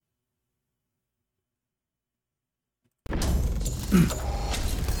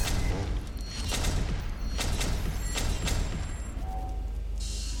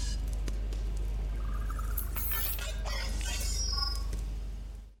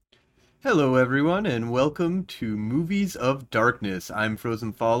Hello, everyone, and welcome to Movies of Darkness. I'm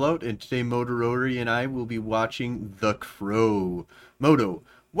Frozen Fallout, and today Motorori and I will be watching The Crow. Moto,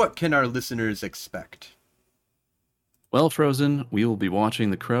 what can our listeners expect? Well, Frozen, we will be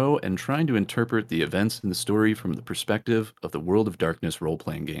watching The Crow and trying to interpret the events in the story from the perspective of the World of Darkness role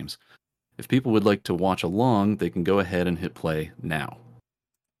playing games. If people would like to watch along, they can go ahead and hit play now.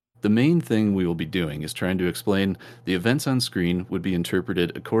 The main thing we will be doing is trying to explain the events on screen would be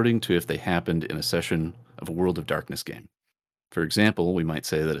interpreted according to if they happened in a session of a World of Darkness game. For example, we might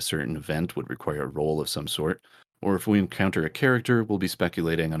say that a certain event would require a role of some sort, or if we encounter a character, we'll be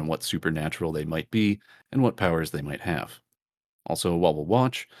speculating on what supernatural they might be and what powers they might have. Also, while we'll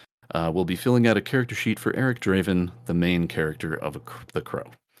watch, we'll be filling out a character sheet for Eric Draven, the main character of The Crow.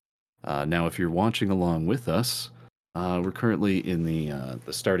 Now, if you're watching along with us, we're currently in the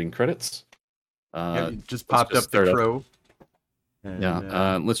starting credits. Yeah, it just Let's popped just up The start up. Crow.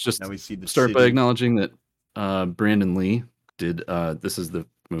 And, Let's just now we see the start by city. acknowledging that Brandon Lee did. This is the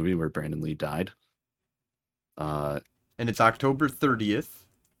movie where Brandon Lee died. And it's October 30th.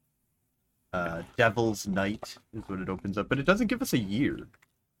 Devil's Night is what it opens up, but it doesn't give us a year.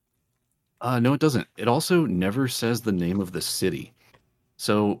 No, it doesn't. It also never says the name of the city.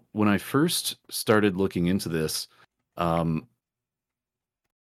 So when I first started looking into this,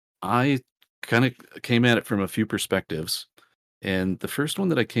 I kind of came at it from a few perspectives. And the first one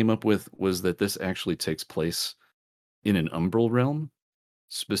that I came up with was that this actually takes place in an umbral realm,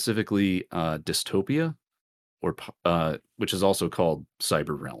 specifically dystopia, which is also called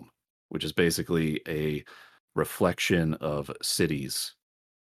cyber realm, which is basically a reflection of cities.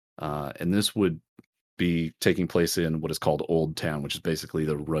 And this would be taking place in what is called Old Town, which is basically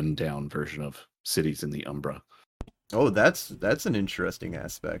the rundown version of cities in the Umbra. Oh, that's an interesting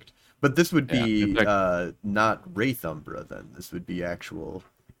aspect. But this would Yeah, in be fact, not Wraith Umbra then. This would be actual.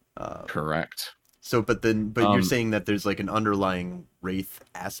 correct. So, but you're Um, saying that there's like an underlying Wraith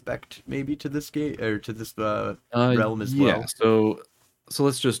aspect maybe to this game or to this realm as yeah. well. So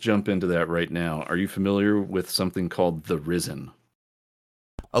let's just jump into that right now. Are you familiar with something called the Risen?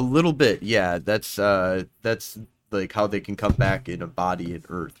 A little bit, yeah. That's like how they can come back in a body in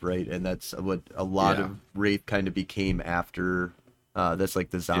Earth, right? And that's what a lot Yeah, of Wraith kind of became after. That's like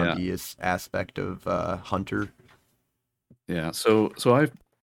the yeah, zombie aspect of Hunter. yeah. So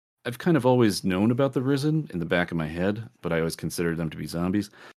I've kind of always known about the Risen in the back of my head, but I always considered them to be zombies.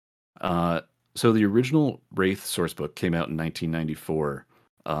 Uh, so the original Wraith sourcebook came out in 1994.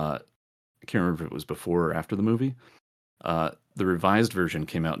 I can't remember if it was before or after the movie. The revised version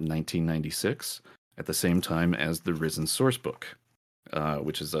came out in 1996 at the same time as the Risen sourcebook,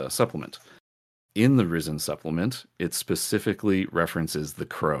 which is a supplement. In the Risen supplement, it specifically references the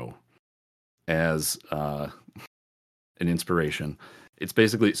Crow as an inspiration. It's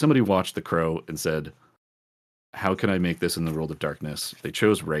basically somebody watched The Crow and said, "How can I make this in the world of darkness?" They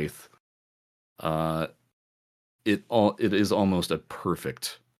chose Wraith. Uh, it is almost a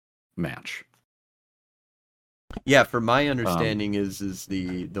perfect match. Yeah, from my Um, understanding is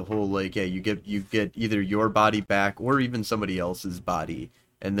the whole like yeah you get either your body back or even somebody else's body,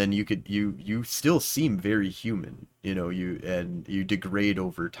 and then you still seem very human, you degrade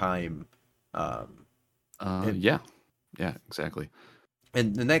over time, um, and yeah, yeah, exactly.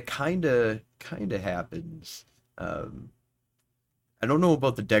 and that kind of happens. Um, I don't know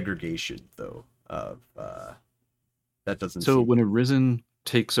about the degradation though. Of that doesn't So seem. when a Risen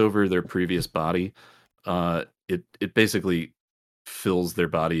takes over their previous body, it basically fills their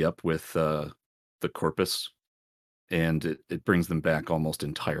body up with the corpus, and it brings them back almost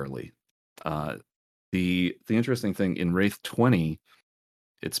entirely. Uh, the interesting thing in Wraith 20,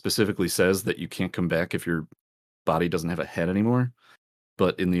 it specifically says that you can't come back if your body doesn't have a head anymore.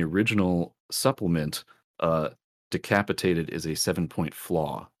 But in the original supplement, uh, decapitated is a 7-point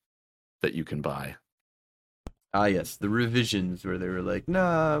flaw that you can buy. Ah, yes, the revisions where they were like,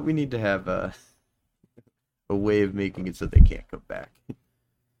 nah, we need to have a way of making it so they can't come back.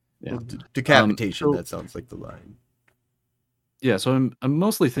 Yeah. Well, decapitation, So that sounds like the line. yeah, so I'm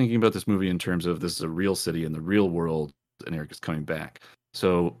mostly thinking about this movie in terms of this is a real city in the real world, and Eric is coming back.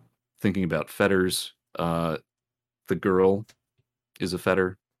 So thinking about fetters, the girl is a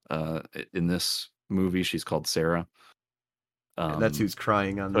fetter. In this movie, she's called Sarah. And that's Um, who's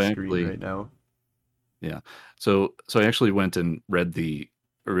crying on the so I screen actually, right now. yeah, so I actually went and read the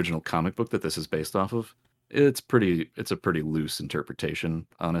original comic book that this is based off of. It's a pretty loose interpretation,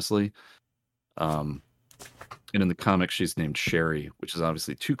 honestly. Um, And in the comic, she's named Sherry, which is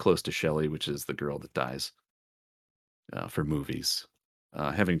obviously too close to Shelley, which is the girl that dies for movies.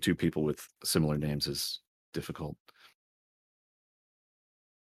 Having two people with similar names is difficult.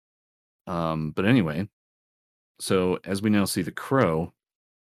 But anyway, so as we now see the Crow,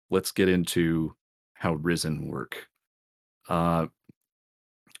 let's get into how Risen work. Uh,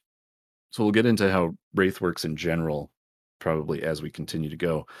 so we'll get into how Wraith works in general, probably as we continue to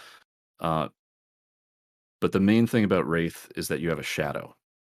go. Uh, but the main thing about Wraith is that you have a shadow.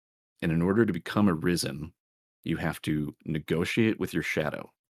 And in order to become a Risen, you have to negotiate with your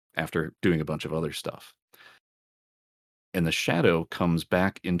shadow after doing a bunch of other stuff. And the shadow comes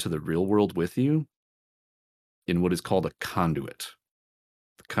back into the real world with you in what is called a conduit.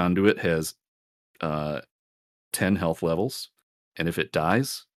 The conduit has 10 health levels, and if it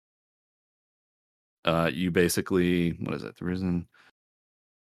dies, you basically, what is it? The Risen.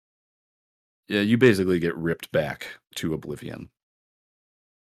 Yeah, you basically get ripped back to oblivion.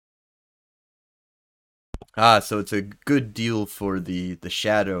 So it's a good deal for the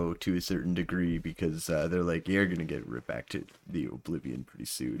shadow to a certain degree because they're like, you're gonna get ripped back to the oblivion pretty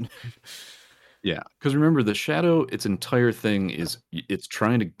soon. Yeah, because remember, the shadow, its entire thing is it's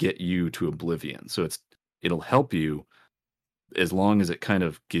trying to get you to oblivion. So it'll help you as long as it kind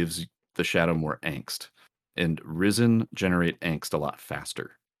of gives the shadow more angst. And Risen generate angst a lot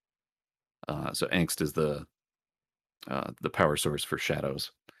faster. So angst is the power source for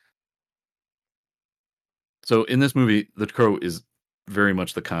shadows. So in this movie, the Crow is very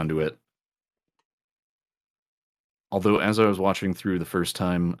much the conduit. Although as I was watching through the first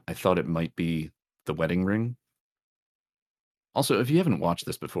time, I thought it might be the wedding ring. Also, if you haven't watched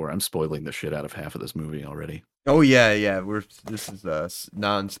this before, I'm spoiling the shit out of half of this movie already. Oh yeah. This is a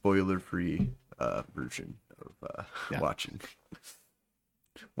non-spoiler free version of watching.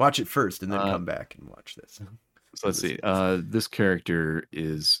 Watch it first and then come back and watch this. So let's see. This character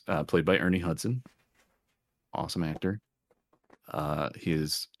is played by Ernie Hudson. Awesome actor. He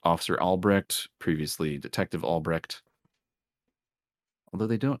is Officer Albrecht, previously Detective Albrecht.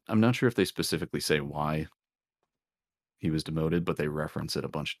 Although I'm not sure if they specifically say why he was demoted, but they reference it a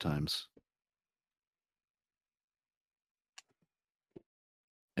bunch of times.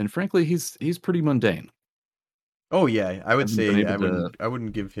 And frankly, he's pretty mundane. Oh yeah, I would say I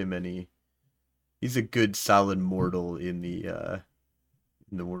wouldn't give him any. He's a good solid mortal in the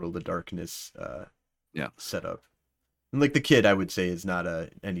World of Darkness setup. And like the kid, I would say is not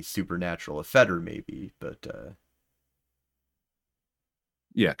any supernatural. A Fetter maybe, but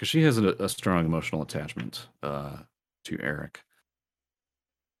yeah, because she has a strong emotional attachment to Eric.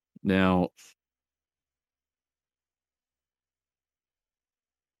 Now,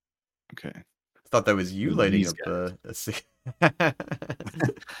 okay. I thought that was you lighting up a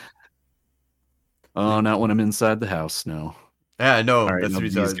Oh, not when I'm inside the house, no. Yeah, no, right, that's the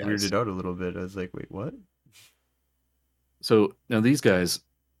reason I was guys. weirded out a little bit. I was like, wait, what? So now these guys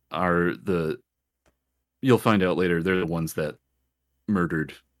are you'll find out later, they're the ones that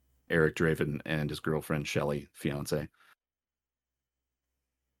murdered Eric Draven and his girlfriend, Shelley, fiance.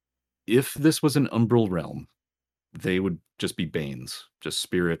 If this was an umbral realm, they would just be Banes, just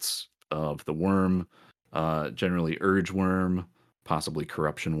spirits of the worm, generally Urge Worm, possibly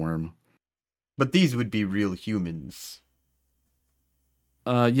Corruption Worm. But these would be real humans.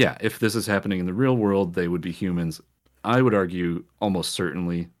 Yeah, if this is happening in the real world, they would be humans. I would argue almost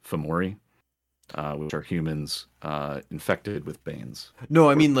certainly Fomori, which are humans infected with Banes. No,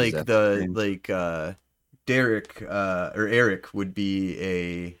 I mean like Derek or Eric would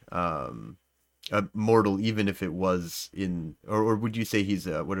be a mortal even if it was in or would you say he's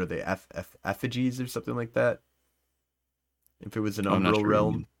what are they effigies or something like that? If it was an umbral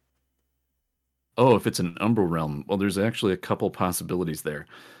realm. Oh, if it's an umbral realm, well, there's actually a couple possibilities there.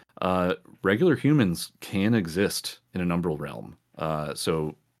 Regular humans can exist in an umbral realm.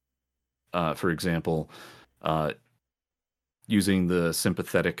 So, for example, using the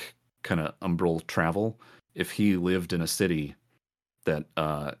sympathetic kind of umbral travel, if he lived in a city that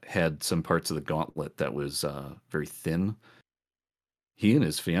had some parts of the gauntlet that was very thin, he and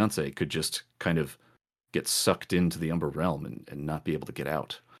his fiance could just kind of get sucked into the umbral realm and not be able to get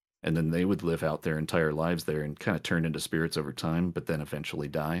out. And then they would live out their entire lives there and kind of turn into spirits over time, but then eventually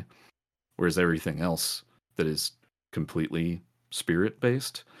die. Whereas everything else that is completely spirit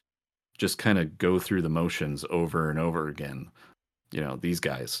based just kind of go through the motions over and over again. You know, these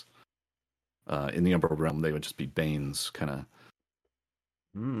guys in the umbral realm, they would just be Banes, kind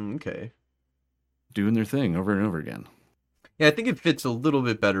of okay, doing their thing over and over again. Yeah, I think it fits a little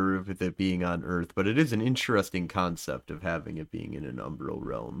bit better with it being on Earth, but it is an interesting concept of having it being in an umbral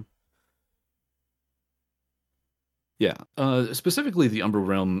realm. Yeah. Specifically, the Umbral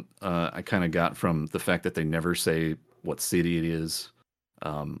Realm, I kind of got from the fact that they never say what city it is.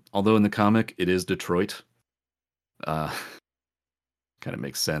 Although in the comic, it is Detroit. Uh, kind of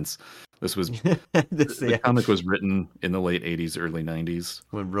makes sense. This was This, the yeah, comic was written in the late '80s, early '90s.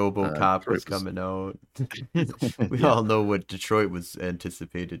 when RoboCop was Detroit was, coming out. We yeah, all know what Detroit was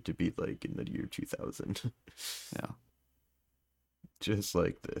anticipated to be like in the year 2000. yeah. Just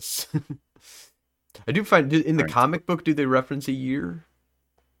like this. I do find in the All right. So, comic book, do they reference a year?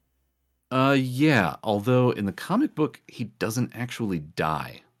 yeah. Although in the comic book, he doesn't actually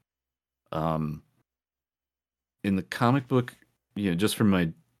die. Um, in the comic book, just from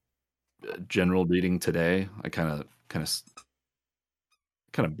my general reading today, I kind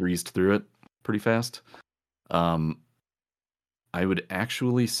of breezed through it pretty fast. Um, I would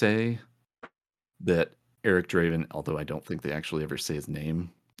actually say that Eric Draven, although I don't think they actually ever say his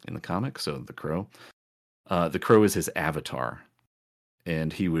name in the comic, so the Crow is his avatar,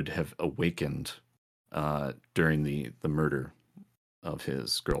 and he would have awakened during the murder of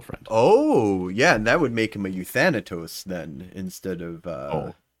his girlfriend. Oh, yeah, and that would make him a Euthanatos then instead of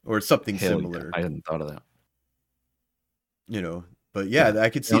Oh, or something hell yeah! similar, I hadn't thought of that. you know. But yeah, Yeah, I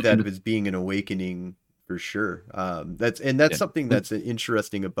could see now, that as being an awakening for sure. That's yeah, something that's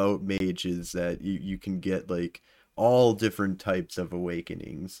interesting about Mage is that you can get like all different types of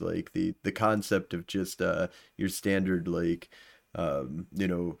awakenings, like the concept of just your standard like you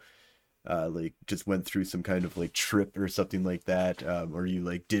know like just went through some kind of like trip or something like that, or you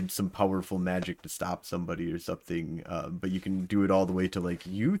like did some powerful magic to stop somebody or something, but you can do it all the way to like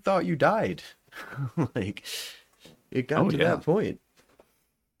you thought you died. Like it got oh to yeah, that point.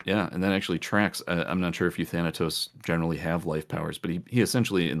 yeah, and that actually tracks. I'm not sure if Euthanatos generally have life powers, but he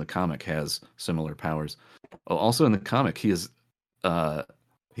essentially in the comic has similar powers. Oh, also in the comic, uh,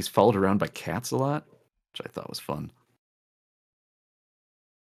 he's followed around by cats a lot, which I thought was fun.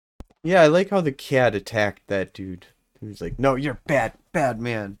 Yeah, I like how the cat attacked that dude. He was like, "No, you're bad, bad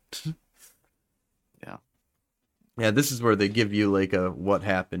man." Yeah, Yeah, this is where they give you like a what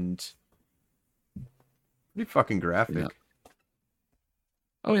happened. Pretty fucking yeah. graphic.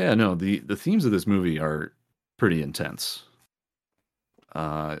 Oh yeah, no, the themes of this movie are pretty intense.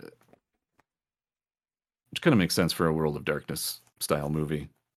 Uh, which kind of makes sense for a World of Darkness style movie.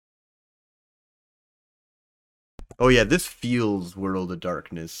 Oh yeah, this feels World of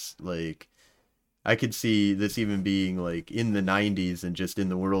Darkness. Like I could see this even being like in the 90s and just in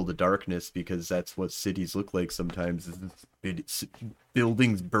the World of Darkness because that's what cities look like sometimes. It's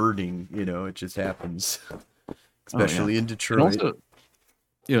buildings burning, it just happens. Oh yeah, Especially in and Detroit. also,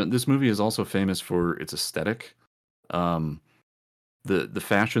 this movie is also famous for its aesthetic. Um, the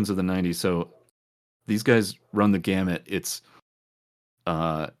fashions of the '90s. So these guys run the gamut. It's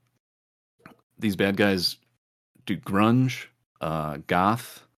uh, these bad guys do grunge,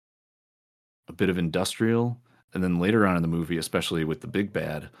 goth, a bit of industrial, and then later on in the movie, especially with the big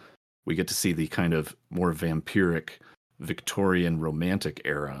bad, we get to see the kind of more vampiric Victorian romantic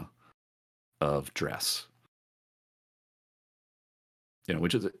era of dress.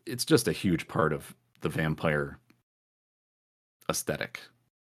 Which is it's just a huge part of the vampire aesthetic.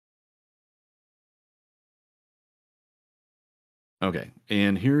 Okay,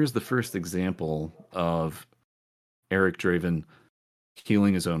 and here's the first example of Eric Draven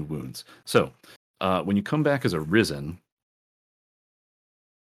healing his own wounds. So, when you come back as a Risen,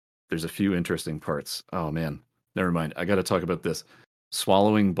 there's a few interesting parts. Oh man, never mind. I got to talk about this.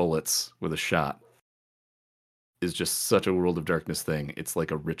 Swallowing bullets with a shot is just such a World of Darkness thing. It's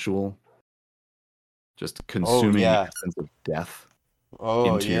like a ritual, just Oh consuming the yeah. essence of death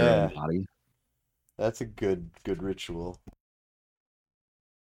Oh into your own yeah. body. That's a good ritual.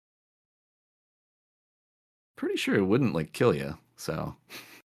 Pretty sure it wouldn't like kill you. So,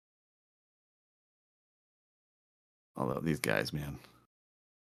 although these guys, man,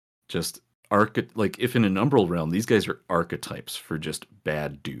 just like if in an Umbral realm, these guys are archetypes for just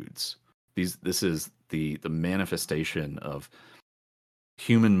bad dudes. This is the manifestation of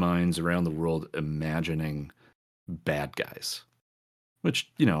human minds around the world imagining bad guys,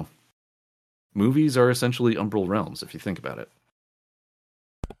 which movies are essentially Umbral realms if you think about it.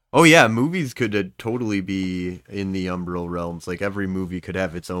 Oh yeah, movies could totally be in the Umbral realms. Like every movie could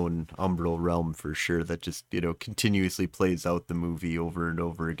have its own Umbral realm for sure that just, continuously plays out the movie over and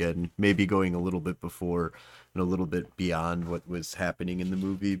over again. Maybe going a little bit before and a little bit beyond what was happening in the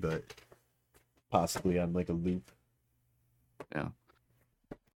movie, but possibly on like a loop. Yeah.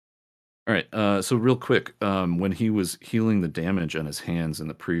 All right. So real quick, when he was healing the damage on his hands in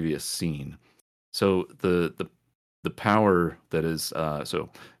the previous scene, so the power that is so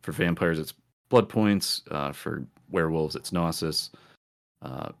for vampires, it's blood points. For werewolves, it's Gnosis.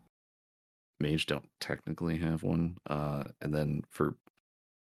 Uh, Mage don't technically have one. And then for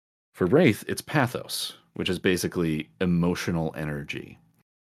Wraith, it's Pathos, which is basically emotional energy.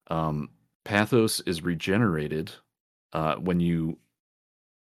 Pathos is regenerated when you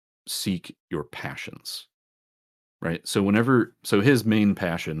seek your passions, right? So his main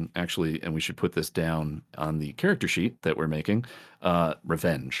passion, actually, and we should put this down on the character sheet that we're making,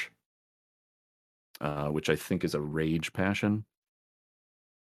 revenge, which I think is a rage passion.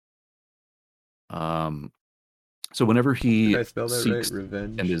 So whenever Did he I spell that right? seeks and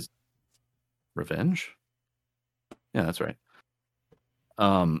Revenge. is revenge, yeah, that's right.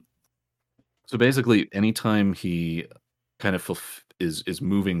 Um, so basically, anytime he kind of is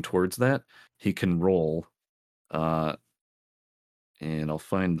moving towards that, he can roll. And I'll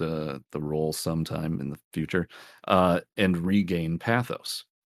find the roll sometime in the future, and regain Pathos.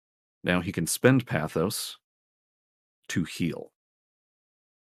 Now he can spend Pathos to heal.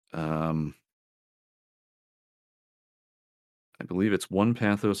 I believe it's 1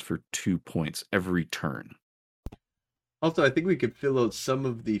 Pathos for 2 points every turn. Also, I think we could fill out some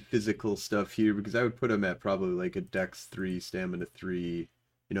of the physical stuff here because I would put him at probably like a Dex 3, Stamina 3,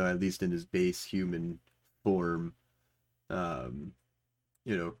 at least in his base human form. Um,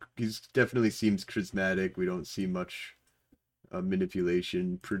 he's definitely seems charismatic. We don't see much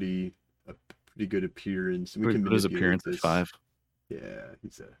manipulation. Pretty good appearance. We can Put his manipulate appearance at this. 5. Yeah,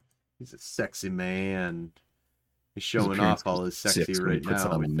 he's a sexy man. He's His showing appearance off all is his sexy 6 when he right puts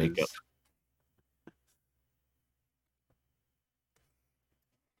now on the with makeup. his.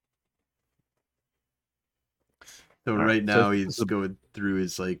 So All right right, so I now think this he's is going through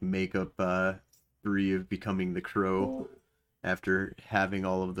his like makeup spree of becoming the Crow after having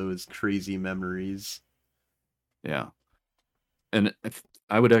all of those crazy memories. yeah. And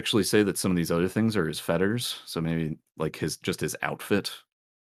I would actually say that some of these other things are his fetters, so maybe like his outfit.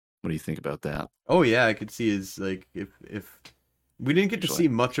 What do you think about that? Oh yeah, I could see his like if we didn't get to Actually, see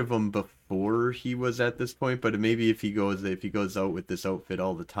much of him before he was at this point, but maybe if he goes out with this outfit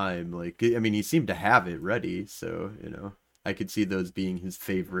all the time, like I mean he seemed to have it ready, so I could see those being his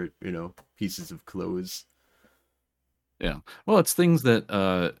favorite, pieces of clothes. yeah. Well, it's things that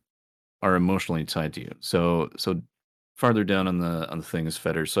are emotionally tied to you. So farther down on the thing is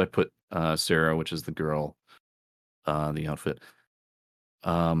fetters. So I put Sarah, which is the girl, the outfit.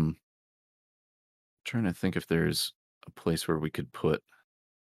 Um, Trying to think if there's a place where we could put,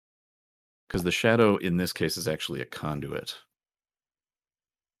 because the shadow in this case is actually a conduit.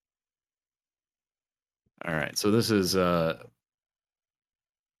 All right, so this is I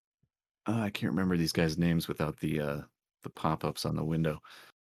can't remember these guys' names without the pop-ups on the window.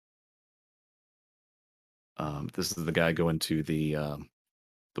 This is the guy going to the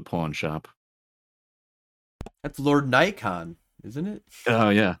pawn shop. That's Lord Nikon, isn't it? Oh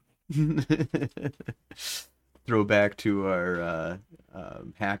yeah, Throwback to our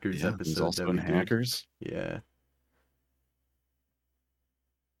hackers yeah. He's episode that also in we did. Hackers. Yeah.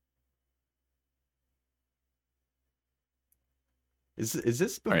 Is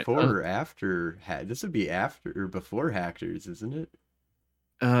this All right. before or after? This would be after or before Hackers, isn't it?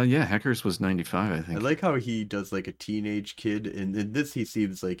 Yeah, Hackers was 95, I I think. like how he does like a teenage kid, and in this he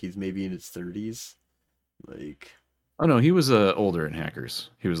seems like he's maybe in his 30s. Like Oh no, he was older in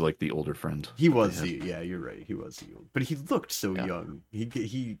Hackers. He was like the older friend he that they was had. yeah, you're right. He was the old, but he looked so Yeah. young.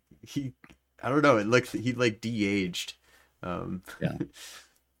 He I don't know. It looks he like de-aged. Um, Yeah.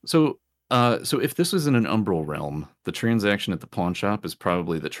 So if this was in an Umbral realm, the transaction at the pawn shop is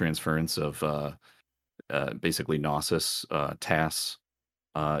probably the transference of basically Gnosis, TAS.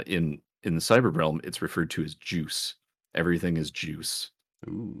 In the cyber realm, it's referred to as juice. Everything is juice.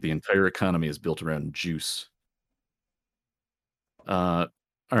 ooh. The entire economy is built around juice. All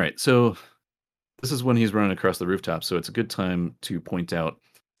right, so this is when he's running across the rooftop, so it's a good time to point out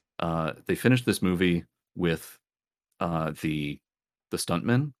they finished this movie with the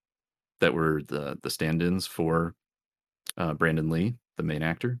stuntmen that were the stand-ins for Brandon Lee, the main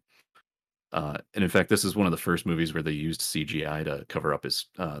actor. And in fact, this is one of the first movies where they used CGI to cover up his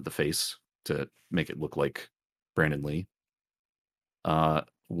the face to make it look like Brandon Lee.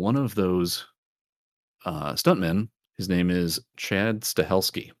 One of those stuntmen, his name is Chad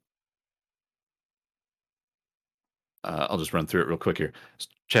Stahelski. I'll just run through it real quick here.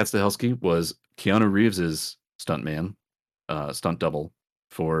 Chad Stahelski was Keanu Reeves's stuntman, stunt double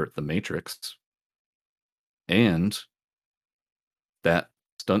for The Matrix, and that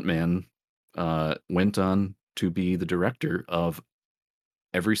stuntman went on to be the director of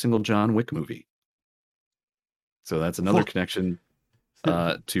every single John Wick movie. So that's another connection.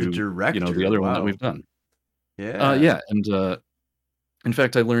 The to the director, other one that we've wow. done. Yeah. Yeah, and in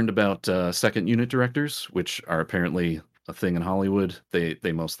fact, I learned about second unit directors, which are apparently a thing in Hollywood.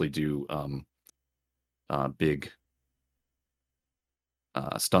 They mostly do big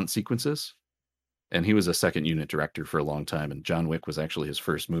stunt sequences, and he was a second unit director for a long time. And John Wick was actually his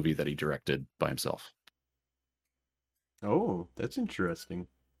first movie that he directed by himself. Oh, that's interesting.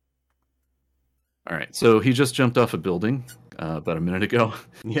 All right, so he just jumped off a building about a minute ago,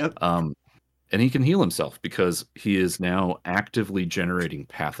 Yep. um, and he can heal himself because he is now actively generating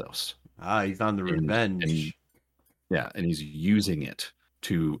pathos, Ah, he's on the and revenge. yeah, and he's using it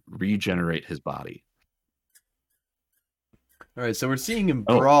to regenerate his body. All right, so we're seeing him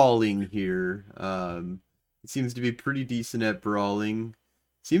Oh, brawling here. He seems to be pretty decent at brawling.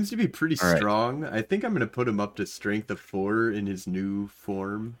 Seems to be pretty all right. strong. I think I'm gonna put him up to strength of 4 in his new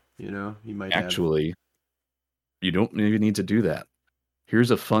form. He might have. Actually, you don't maybe need to do that. Here's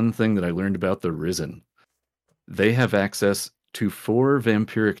a fun thing that I learned about the Risen. They have access to 4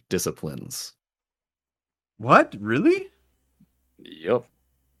 vampiric disciplines. What? Really? Yep.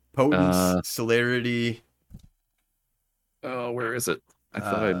 Potence, Uh, celerity. oh, where is it? I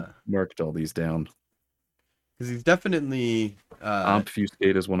thought I'd Uh, marked all these down. because he's definitely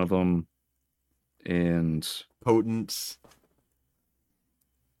Obfuscate is one of them, and potence.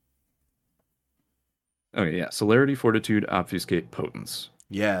 oh yeah, celerity, fortitude, obfuscate, potence.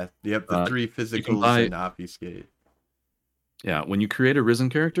 Yeah. Yep. The Uh, 3 you can physicals buy and obfuscate. Yeah, when you create a Risen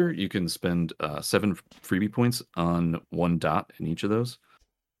character, you can spend 7 freebie points on 1 dot in each of those,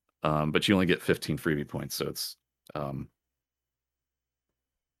 but you only get 15 freebie points. So it's, um,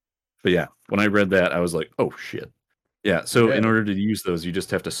 but yeah, when I read that, I was like, oh shit. Yeah, so in Yeah. order to use those, you just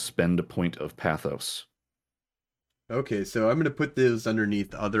have to spend a point of pathos. Okay, so I'm gonna put those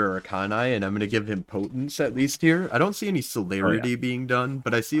underneath other arcani, and I'm gonna give him potence at least here. I don't see any Oh yeah, celerity being done,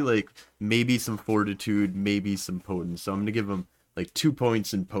 but I see like maybe some fortitude, maybe some potence. So I'm gonna give him like 2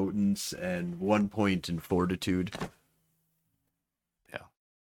 points in potence and 1 point in fortitude. yeah.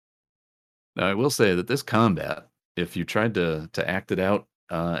 Now I will say that this combat, if you tried to act it out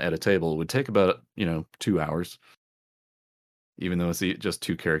at a table, it would take about 2 hours, even though it's just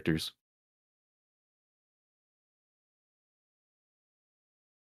 2 characters.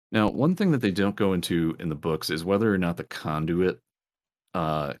 Now, one thing that they don't go into in the books is whether or not the conduit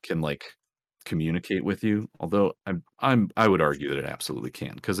can like communicate with you. Although I would argue that it absolutely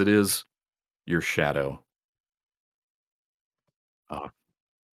can because it is your shadow. Uh,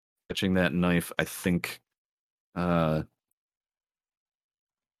 Catching that knife, I think, uh,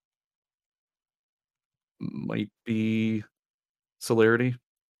 might be celerity.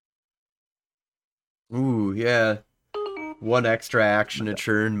 Ooh, yeah. One extra action a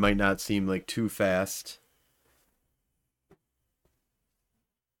turn might not seem like too fast.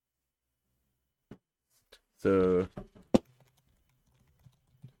 So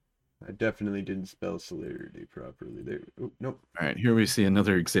I definitely didn't spell celerity properly there. Oh, nope. All right, here we see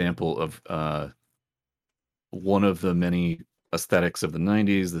another example of one of the many aesthetics of the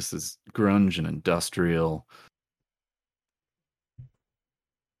 '90s. This is grunge and industrial.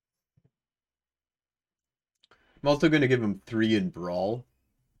 I'm also gonna give him 3 in brawl.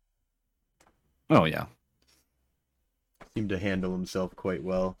 Oh yeah, Seemed to handle himself quite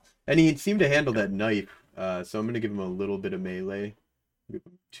well. And he seemed to handle that knife, so I'm going to give him a little bit of melee. Give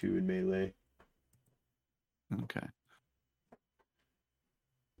him 2 in melee. okay.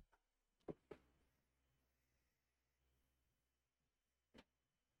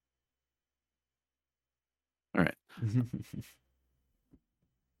 All right.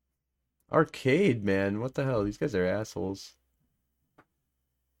 Arcade, man. What the hell? These guys are assholes.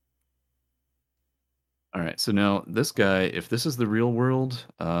 All right. So now this guy, if this is the real world,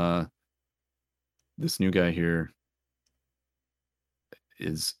 this new guy here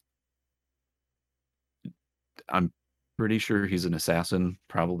is, I'm pretty sure he's an assassin,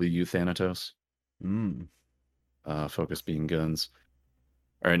 probably you Thanatos. Mm. Focus being guns.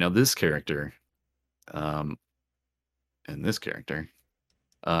 All right, now this character, um, and this character.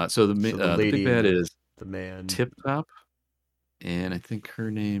 So So the the big lady and bad is the man. Tip Top, and I think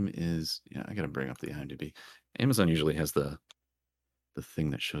her name is, yeah. I gotta bring up the IMDb. Amazon usually has the thing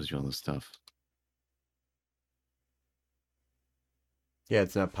that shows you all this stuff. Yeah,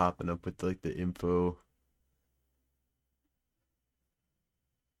 it's not popping up with like the info.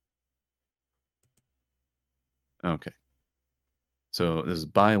 Okay, so this is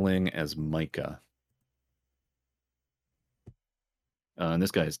Bai Ling as Micah, and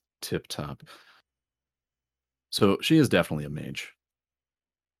this guy is Tip Top. So she is definitely a mage.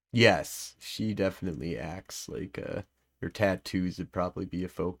 Yes, she definitely acts like a Her tattoos would probably be a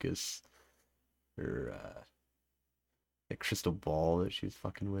focus. Her that crystal ball that she was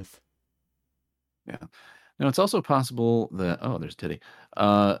fucking with. Yeah. Now it's also possible that there's Titty.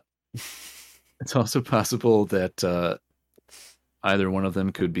 Uh, it's also possible that either one of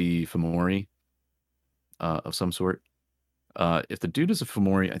them could be Fomori of some sort. If the dude is a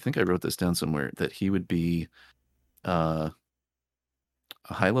Fomori, I think I wrote this down somewhere that he would be uh,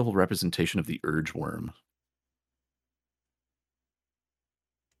 a high level representation of the Urge Worm,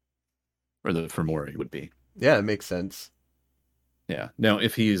 or the Fomori would be. Yeah, it makes sense. Yeah. Now,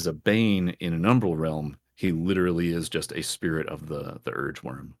 if he is a Bane in an Umbral realm, he literally is just a spirit of the Urge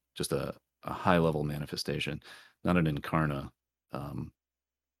Worm, just a high level manifestation, not an Incarna. Um,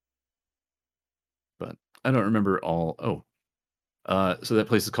 but I don't remember all. So that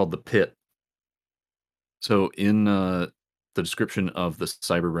place is called the Pit. So in the description of the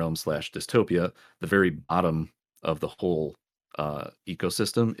cyber realm slash dystopia, the very bottom of the whole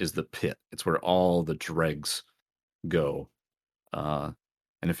ecosystem is the Pit. It's where all the dregs go. And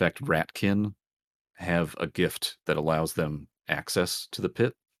in fact, Ratkin have a gift that allows them access to the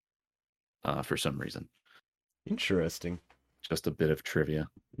Pit for some reason. Interesting. Just a bit of trivia.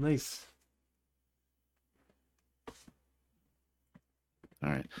 Nice. All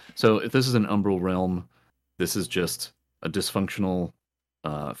right. So if this is an Umbral realm, this is just a dysfunctional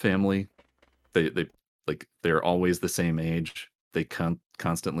family. They like they're always the same age. They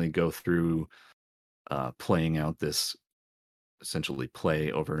constantly go through playing out this essentially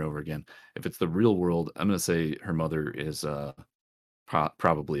play over and over again. If it's the real world, I'm going to say her mother is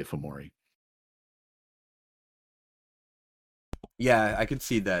probably a Fomori. Yeah, I could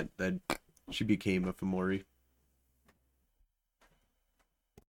see that she became a Fomori.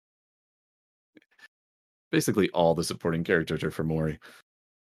 Basically, all the supporting characters are Fomori.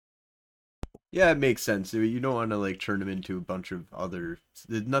 Yeah, it makes sense. You don't want to like turn them into a bunch of other.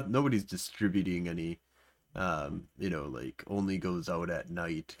 Nobody's distributing any. Like only goes out at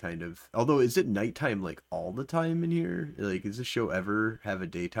night kind of. Although, is it nighttime like all the time in here? Like, does this show ever have a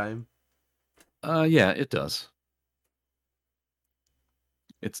daytime? Yeah, it does.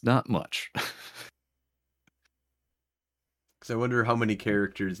 It's not much. Because I wonder how many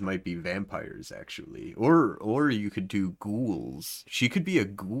characters might be vampires actually, or you could do ghouls. She could be a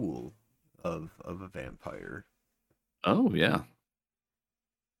ghoul of a vampire. Oh yeah,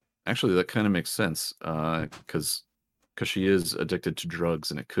 actually, that kind of makes sense. Because she is addicted to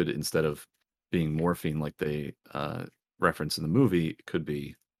drugs, and it could, instead of being morphine like they reference in the movie, it could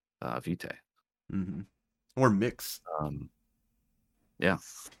be Vitae. Mm-hmm. Or mix. Yeah.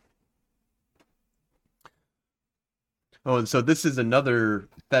 Oh, and so this is another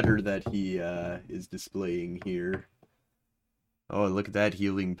fetter that he is displaying here. Oh, look at that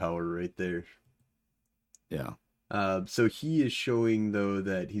healing power right there. Yeah. So he is showing though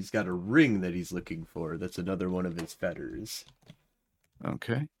that he's got a ring that he's looking for. That's another one of his fetters.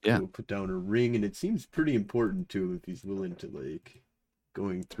 Okay. Yeah. He'll put down a ring, and it seems pretty important to him if he's willing to like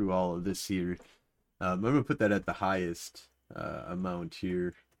going through all of this here. I'm gonna put that at the highest amount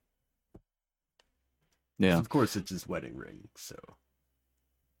here. Yeah. Of course, it's his wedding ring. So.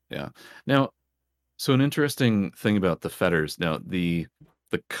 Yeah. Now, so an interesting thing about the fetters. Now, the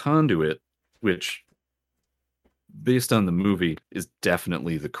conduit, which based on the movie is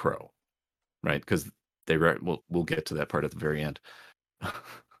definitely the crow, right? Because we'll get to that part at the very end. Oh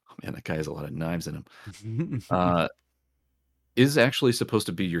man, that guy has a lot of knives in him. Is actually supposed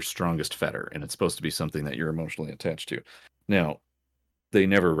to be your strongest fetter, and it's supposed to be something that you're emotionally attached to. Now, they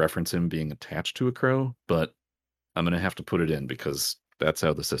never reference him being attached to a crow, but I'm gonna have to put it in because that's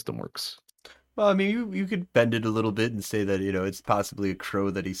how the system works. Well, I mean, you could bend it a little bit and say that it's possibly a crow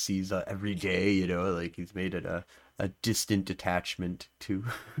that he sees every day. Like he's made it a distant attachment to.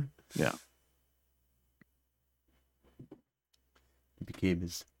 Yeah. He became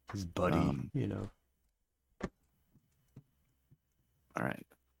his buddy. All right.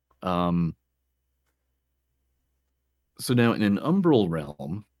 So now in an umbral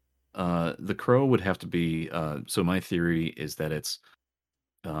realm, the crow would have to be. So my theory is that it's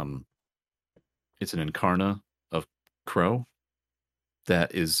an incarna of crow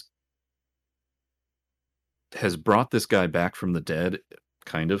that has brought this guy back from the dead,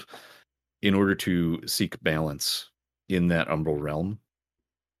 kind of, in order to seek balance in that umbral realm.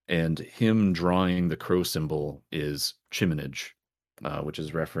 And him drawing the crow symbol is Chiminage, which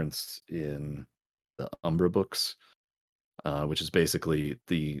is referenced in the Umbra books, which is basically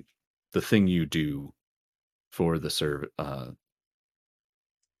the thing you do for the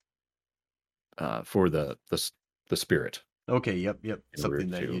for the spirit. Okay, yep. Something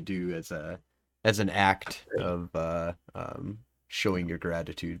that you do as an act of showing your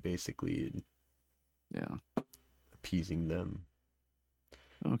gratitude, basically, and Yeah. appeasing them.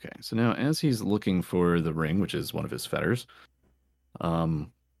 Okay. So now, as he's looking for the ring, which is one of his fetters,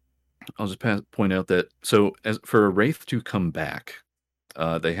 um, I'll just point out that so as for a wraith to come back,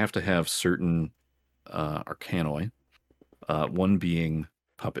 they have to have certain arcanoi. One being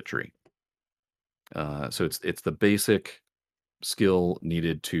puppetry. So it's the basic skill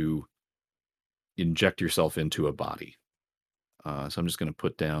needed to inject yourself into a body. So I'm just going to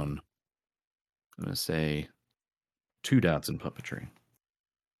put down. I'm going to say 2 dots in puppetry,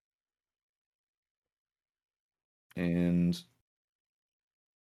 and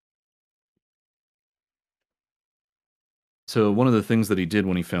so one of the things that he did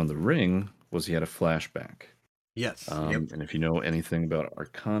when he found the ring was he had a flashback. Yes. Yep. And if you know anything about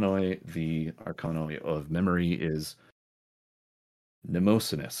Arcanoi, the Arcanoi of memory is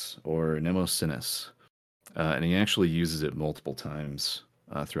Mnemosynes or Mnemosynes. And he actually uses it multiple times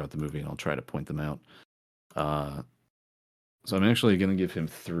throughout the movie, and I'll try to point them out. So I'm actually going to give him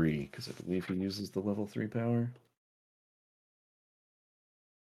 3, because I believe he uses the level 3 power.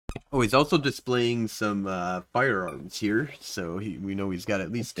 Oh, he's also displaying some firearms here, so we know he's got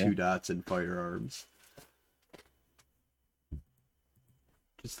at least Okay. 2 dots in firearms.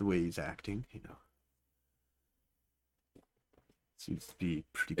 Just the way he's acting, seems to be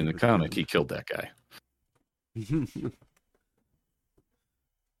pretty good. In the comic, he killed that guy.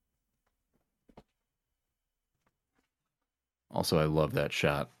 Also, I love that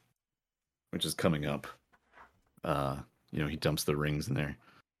shot, which is coming up. He dumps the rings in there.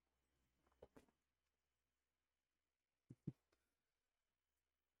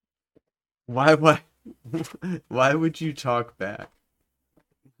 Why why would you talk back?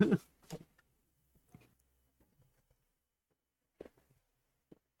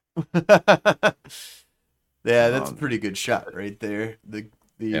 Yeah, that's a pretty good shot right there. The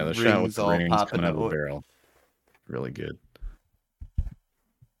the shot with rings the all rings popping coming out of the out. barrel. Really good.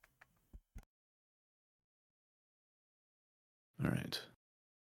 All right.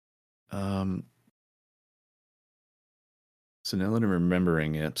 So now that I'm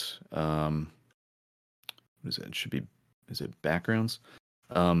remembering it, what is it? Is it backgrounds?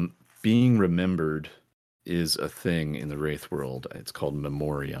 Being remembered is a thing in the Wraith world. It's called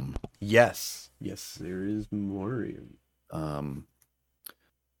memoriam. Yes, there is memoriam. I'm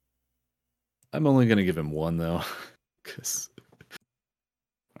only gonna give him 1 though, because.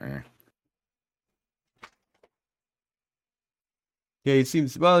 Yeah, he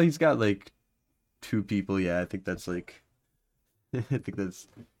seems he's got like 2 people. Yeah, I think that's like, I think that's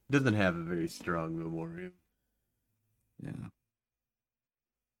doesn't have a very strong memoriam. Yeah.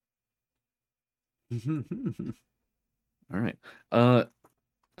 All right.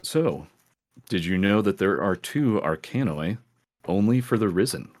 So, did you know that there are 2 Arcanoi only for the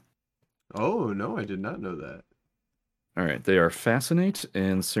Risen? Oh, no, I did not know that. All right. They are Fascinate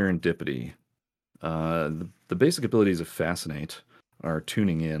and Serendipity. The basic abilities of Fascinate are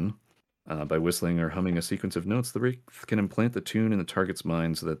tuning in. By whistling or humming a sequence of notes, the wraith can implant the tune in the target's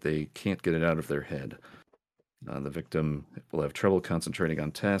mind so that they can't get it out of their head. The victim will have trouble concentrating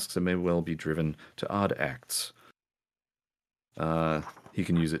on tasks and may well be driven to odd acts. He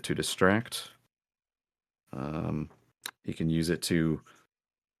can use it to distract. He can use it to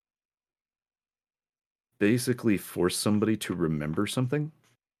basically force somebody to remember something,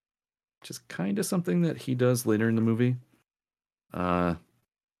 which is kind of something that he does later in the movie. And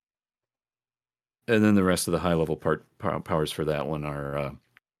then the rest of the high-level powers for that one are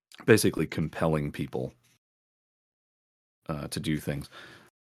basically compelling people to do things.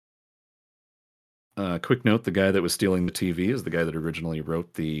 Quick note, the guy that was stealing the TV is the guy that originally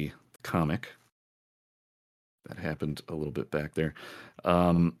wrote the comic. That happened a little bit back there.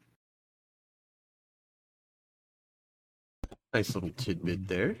 Nice little tidbit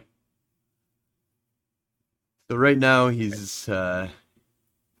there. So right now he's trying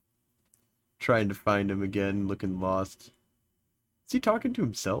to find him again, looking lost. Is he talking to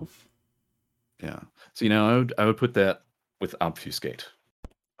himself? Yeah. So I would put that with obfuscate.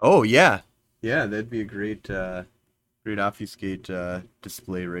 Oh yeah, that'd be a great obfuscate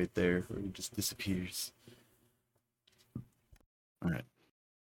display right there, where he just disappears. All right.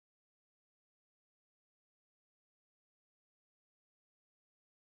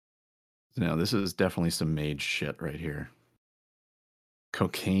 Now this is definitely some mage shit right here.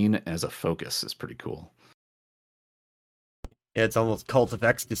 Cocaine as a focus is pretty cool. Yeah, it's almost Cult of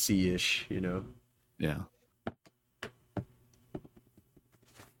Ecstasy-ish, Yeah.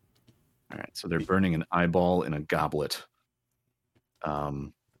 All right, so they're burning an eyeball in a goblet.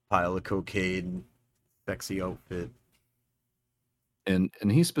 pile of cocaine, sexy outfit. And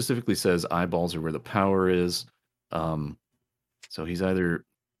he specifically says eyeballs are where the power is. Um, so he's either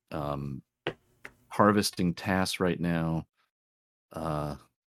um, harvesting tasks right now. Uh,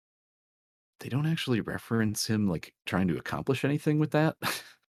 they don't actually reference him like trying to accomplish anything with that.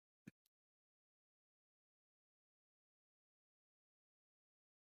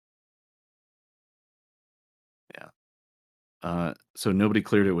 Yeah. So nobody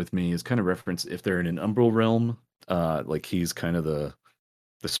cleared it with me is kind of reference if they're in an umbral realm, like he's kind of the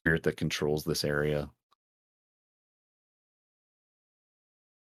spirit that controls this area.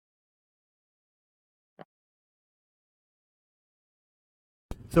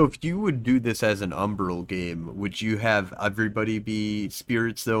 So if you would do this as an Umbral game, would you have everybody be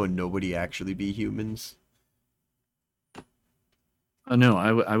spirits though, and nobody actually be humans? No,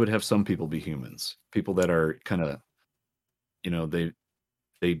 I would have some people be humans, people that are kind of,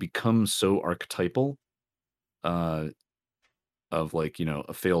 they become so archetypal, uh, of like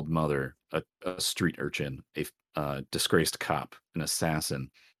a failed mother, a street urchin, a disgraced cop, an assassin,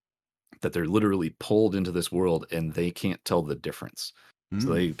 that they're literally pulled into this world and they can't tell the difference. So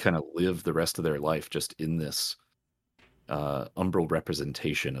Hmm. they kind of live the rest of their life just in this umbral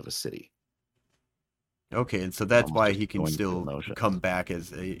representation of a city, Okay, and so that's almost why just he can going through the still come motions. back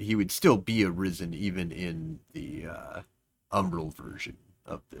he would still be arisen even in the Umbral version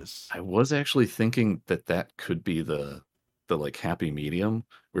of this. I was actually thinking that that could be the like happy medium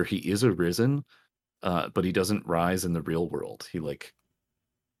where he is arisen, but he doesn't rise in the real world. He like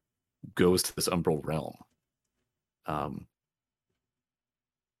goes to this umbral realm. Um,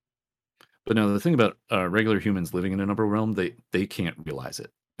 but no, the thing about regular humans living in an umbral realm, they can't realize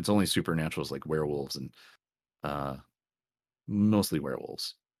it. It's only supernaturals like werewolves and uh, mostly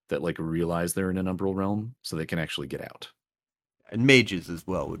werewolves that like realize they're in an umbral realm, so they can actually get out. And mages as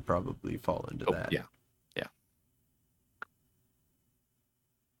well would probably fall into Oh that. yeah, yeah.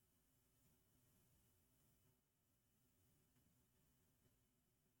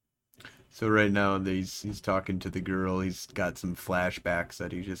 So right now he's talking to the girl. He's got some flashbacks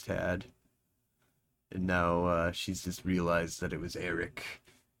that he just had, and now she's just realized that it was Eric.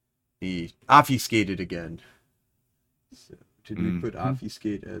 He obfuscated again. So, did we put Hmm.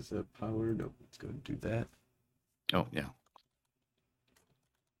 obfuscate as a power? No, let's go and do that. Oh yeah.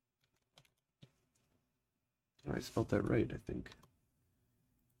 Oh, I spelled that right, I think.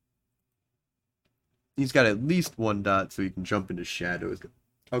 He's got at least one dot so he can jump into shadows.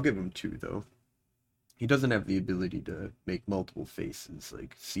 I'll give him two though. He doesn't have the ability to make multiple faces,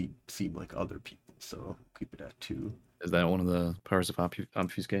 like seem like other people, so I'll keep it at two. Is that one of the powers of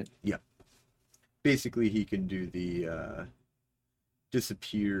obfuscate? Yeah. Basically he can do the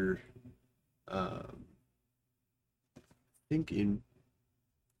disappear I think in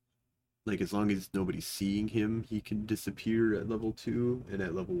like as long as nobody's seeing him, he can disappear at level two, and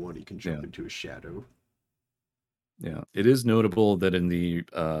at level one he can Yeah. jump into a shadow. Yeah. It is notable that in the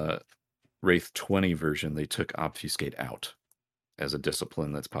Wraith 20 version, they took obfuscate out as a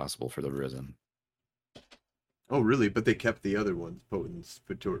discipline that's possible for the Risen. Oh, really? But they kept the other ones, potence,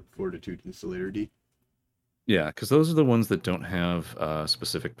 fortitude, and celerity. Yeah, because those are the ones that don't have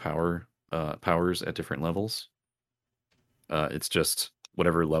specific powers at different levels. It's just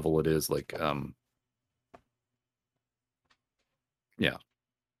whatever level it is, like yeah.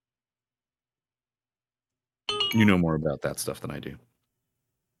 You know more about that stuff than I do.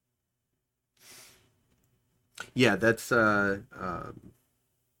 Yeah, that's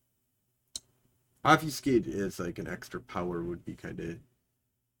obfuscate is like an extra power would be kind of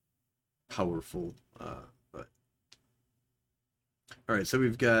powerful. But all right, so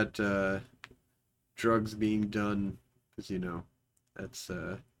we've got drugs being done because that's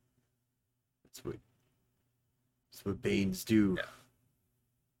what Banes do. Yeah.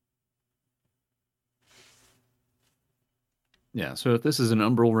 Yeah, so if this is an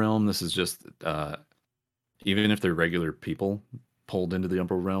umbral realm, this is just even if they're regular people pulled into the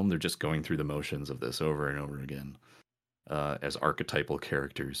umbral realm, they're just going through the motions of this over and over again as archetypal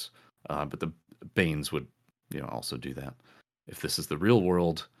characters. But the Banes would, also do that. If this is the real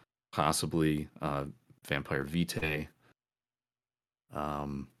world, possibly Vampire Vitae.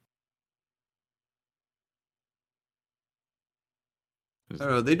 Um, I don't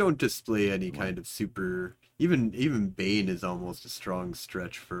know. They don't display any kind of super. Even Bane is almost a strong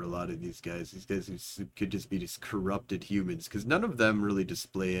stretch for a lot of these guys. These guys who could just be just corrupted humans, because none of them really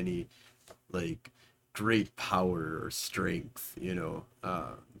display any like great power or strength. Even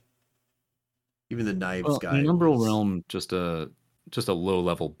the knives well, in an guy umbral was. realm, just a low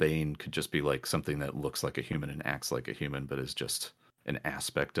level Bane could just be like something that looks like a human and acts like a human, but is just an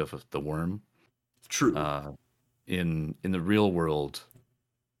aspect of the worm. True. Uh, in the real world,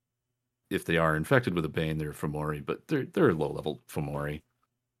 if they are infected with a bane, they're Fomori, but they're low level Fomori.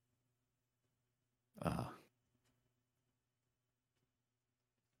 Uh,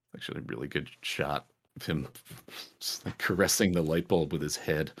 Actually, a really good shot of him just like caressing the light bulb with his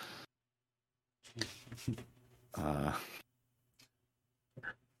head. Uh,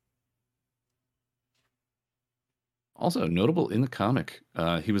 Also notable in the comic,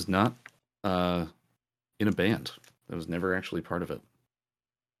 he was not in a band. That was never actually part of it.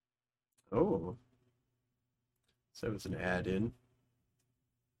 Oh, so that was an add-in.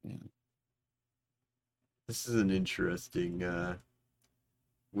 Yeah. This is an interesting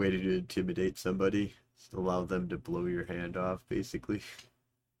way to intimidate somebody. Just allow them to blow your hand off, basically.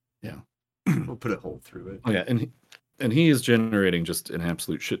 Yeah. We'll put a hole through it. Oh yeah, and he is generating just an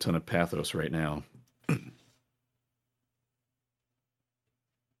absolute shit ton of pathos right now.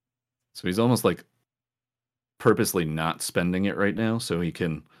 So he's almost like purposely not spending it right now so he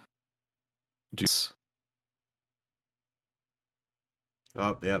can just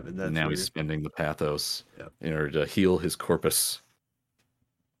Oh, yeah, and that's now where. he's spending the pathos Yep. in order to heal his corpus.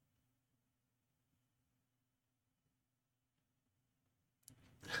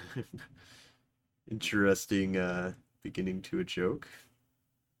 Interesting beginning to a joke.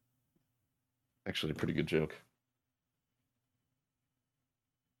 Actually a pretty good joke.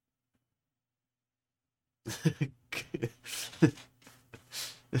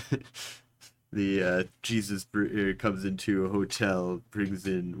 The Jesus comes into a hotel, brings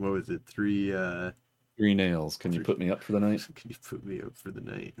in, what was it, three 3 nails. Can you put me up for the night? Can you put me up for the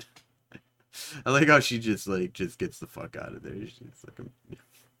night? I like how she just gets the fuck out of there. She's like,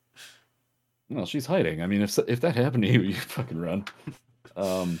 Well, she's hiding. I mean, if that happened to you, you fucking run.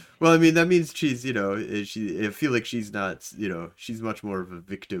 well, I mean, that means she's, I feel like she's not, she's much more of a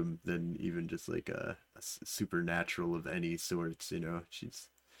victim than even just like a supernatural of any sorts.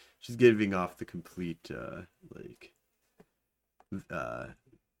 She's giving off the complete like uh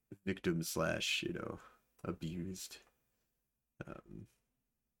victim slash abused. Um,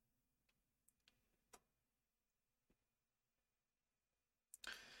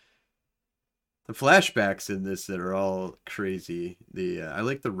 the flashbacks in this that are all crazy. I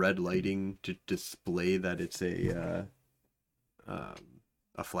like the red lighting to display that it's a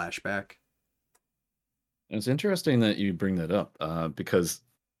flashback. It's interesting that you bring that up because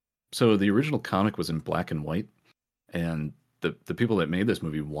so the original comic was in black and white, and the people that made this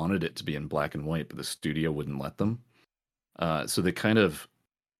movie wanted it to be in black and white, but the studio wouldn't let them. So they kind of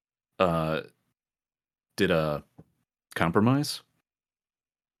did a compromise,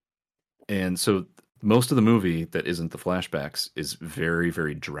 and so most of the movie that isn't the flashbacks is very,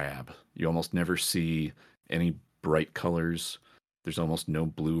 very drab. You almost never see any bright colors. There's almost no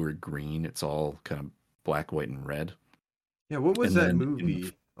blue or green. It's all kind of black, white, and red. Yeah, what was And that then in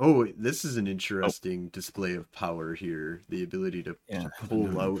movie? Oh, this is an oh interesting display of power here. The ability to yeah,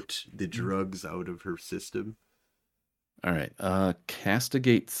 pull out the drugs out of her system. all right.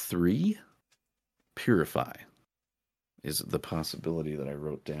 Castigate 3, Purify is the possibility that I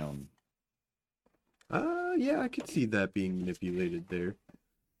wrote down. Yeah, I could see that being manipulated there.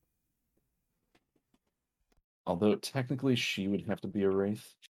 Although technically she would have to be a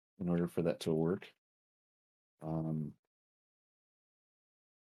wraith in order for that to work. Um,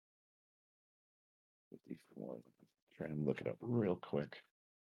 54. Try and look it up real quick.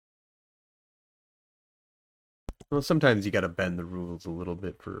 Well, sometimes you got to bend the rules a little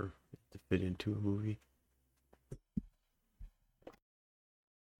bit for it to fit into a movie.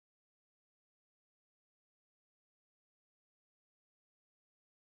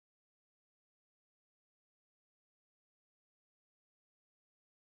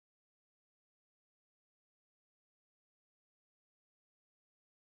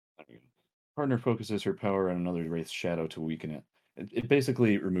 Partner focuses her power on another wraith's shadow to weaken it. It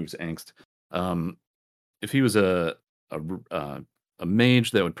basically removes angst. Um, if he was a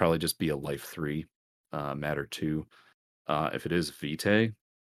mage, that would probably just be a life 3, matter 2. If it is Vitae,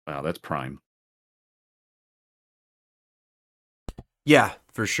 wow, that's prime. Yeah,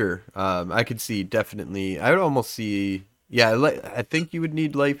 for sure. I could see definitely. I would almost see. Yeah, I think you would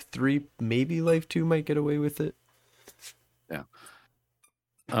need life 3, maybe life 2 might get away with it. Yeah.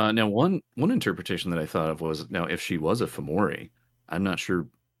 Now, one interpretation that I thought of was now if she was a Fomori, I'm not sure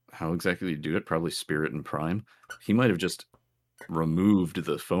how exactly you do it. Probably Spirit and Prime. He might have just removed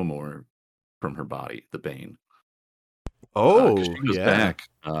the Fomor from her body, the Bane. Because Oh, she goes yeah.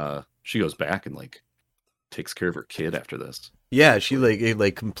 back. She goes back and like takes care of her kid after this. Yeah, she Actually, like it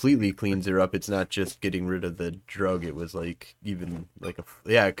like completely cleans her up. It's not just getting rid of the drug. It was like even like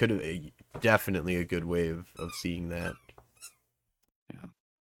yeah, it could have definitely a good way of seeing that. yeah.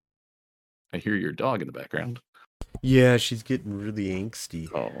 I hear your dog in the background. Yeah, she's getting really angsty.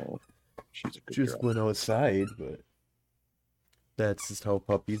 Oh, she's a good Just girl. went outside, but that's just how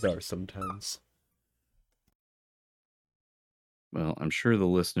puppies are sometimes. Well, I'm sure the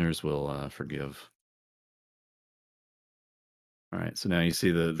listeners will forgive. All right, so now you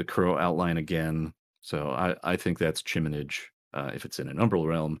see the crow outline again. So I think that's Chiminage if it's in an Umbral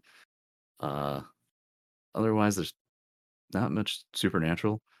realm. Uh, Otherwise, there's not much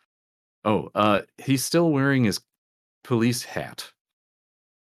supernatural. Oh, he's still wearing his police hat,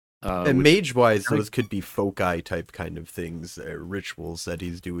 And which mage wise, kinda- those could be foci type kind of things, rituals that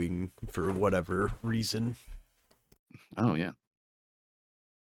he's doing for whatever reason. oh yeah,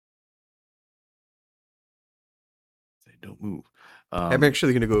 they don't move. I'm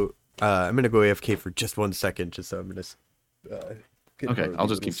actually gonna go. I'm gonna go AFK for just 1 second, just so I'm gonna get Okay, Harley I'll a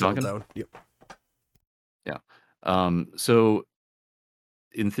just little keep settled talking. down. Yep. Yeah. So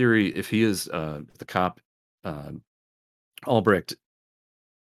in theory, if he is the cop, uh, Albrecht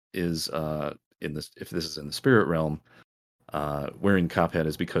is in this. If this is in the spirit realm, wearing cop hat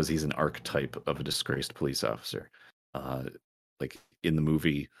is because he's an archetype of a disgraced police officer. Uh, like in the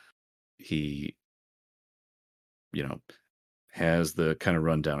movie, he, you know, has the kind of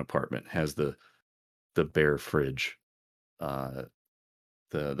rundown apartment, has the bare fridge, uh,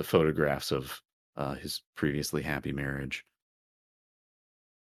 the photographs of his previously happy marriage.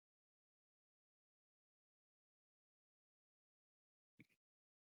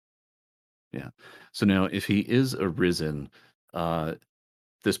 Yeah. So now, if he is arisen, uh,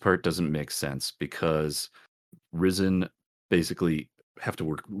 this part doesn't make sense because Risen basically have to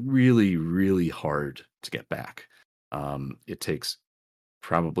work really, really hard to get back. It takes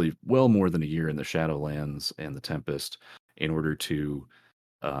probably well more than a year in the Shadowlands and the Tempest in order to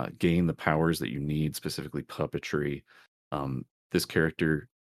gain the powers that you need, specifically puppetry. This character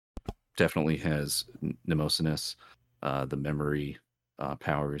definitely has Mnemosynes, the memory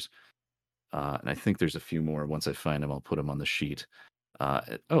powers. And I think there's a few more. Once I find them, I'll put them on the sheet.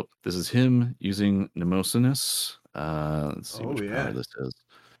 Oh, this is him using Mnemosynes. Let's see Oh which power yeah, this is.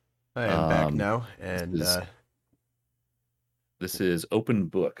 I am back Um, now, this and is this is open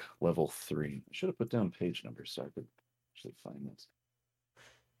book level 3. I should have put down page numbers so I could actually find this.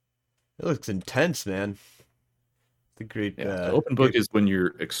 it looks intense, man. The great, Yeah, so open book great. is when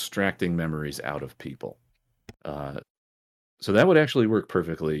you're extracting memories out of people. Uh, so that would actually work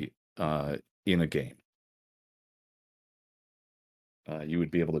perfectly in a game. You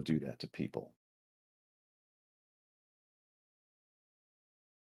would be able to do that to people.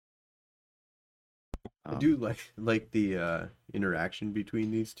 I do Um, like the interaction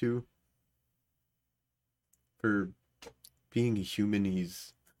between these two. For being a human,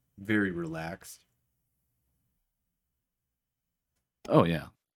 he's very relaxed. oh yeah.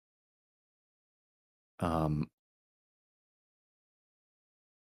 I'm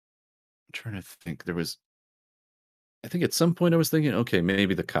trying to think. I think at some point I was thinking, okay,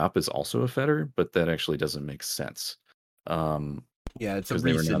 maybe the cop is also a fetter, but that actually doesn't make sense. Um, Yeah, it's a because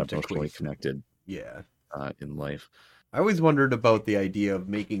they were not recent emotionally equation. connected Yeah. in life. I always wondered about the idea of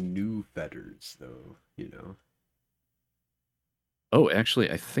making new fetters, though, you know. Oh, actually,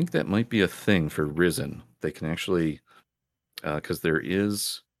 I think that might be a thing for Risen. They can actually, because there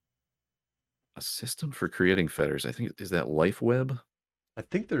is a system for creating fetters. I think is that Life Web. I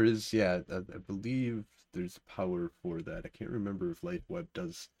think there is, yeah, I believe there's power for that. I can't remember if LifeWeb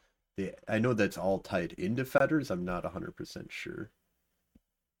does the, I know that's all tied into fetters. I'm not 100% sure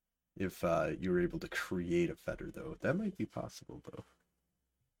if you were able to create a fetter, though. That might be possible, though.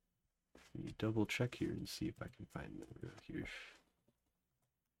 Let me double check here and see if I can find it here.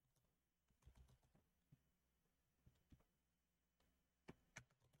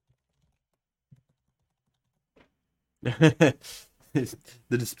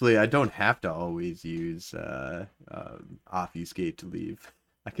 The display, I don't have to always use obfuscate to leave.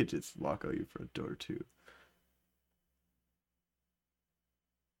 I could just lock out your front door too.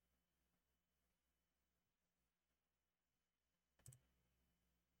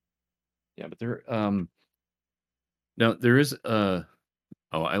 Yeah, but there. Now there is. Oh,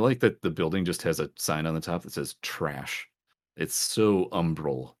 I like that the building just has a sign on the top that says trash. It's so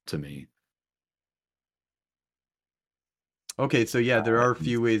umbral to me. Okay, so yeah, there are a And-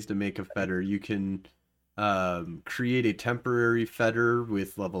 few ways to make a fetter. You can create a temporary fetter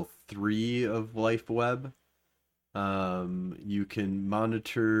with level 3 of life web. You can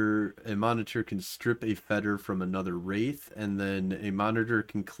monitor a monitor can strip a fetter from another wraith, and then a monitor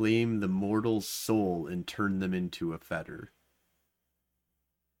can claim the mortal's soul and turn them into a fetter.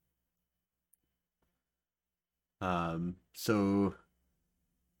 So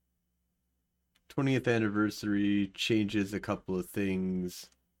 20th anniversary changes a couple of things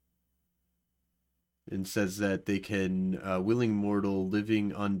and says that they can willing mortal,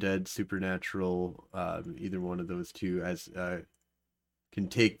 living, undead, supernatural, either one of those two as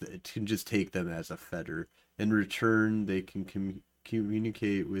can just take them as a fetter. In return, they can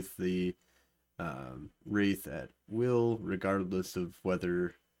communicate with the wraith at will, regardless of where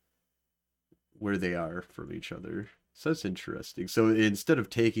they are from each other. So that's interesting. So instead of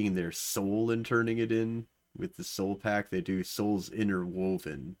taking their soul and turning it in with the soul pack, they do souls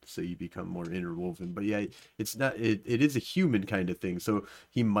interwoven, so you become more interwoven. But yeah, it's not. It is a human kind of thing. So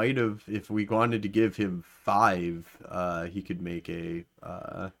he might have, if we wanted to give him five, he could make a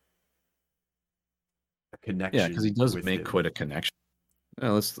Yeah, because he connection does with make him. quite a connection.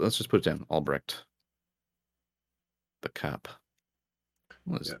 Let's just put it down. Albrecht, the cop.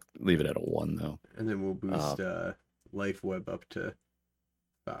 Let's Yeah, leave it at a 1 though. and then we'll Uh, boost life web up to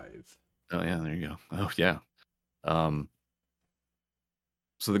 5. oh yeah, there you go. Oh yeah. Um,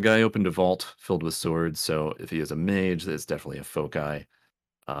 so the guy opened a vault filled with swords. So if he is a mage, that's definitely a foci.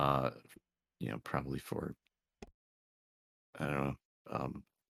 Uh, probably for I don't know,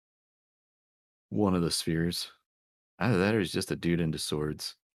 one of the spheres. Either that or he's just a dude into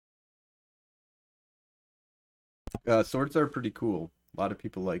swords. Swords are pretty cool. A lot of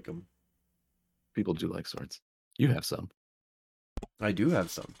people like them. People do like swords. You have some. I do have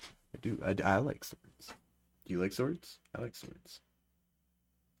some. I do. I like swords. Do you like swords? I like swords.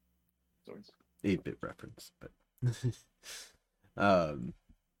 Swords. 8-bit reference, but um.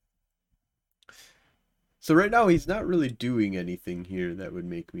 So right now he's not really doing anything here that would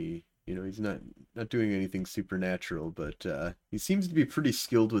make me, he's not doing anything supernatural, but he seems to be pretty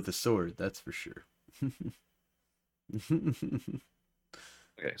skilled with the sword. That's for sure.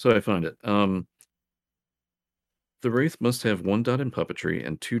 Okay, so I found it. The Wraith must have 1 dot in puppetry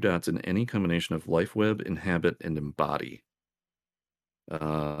and 2 dots in any combination of life web, inhabit, and embody.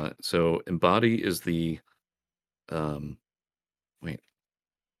 So embody is the um wait,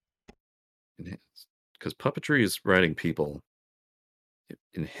 because puppetry is writing people.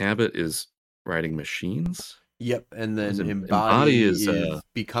 Inhabit is writing machines. Yep, and What is then embody embody is is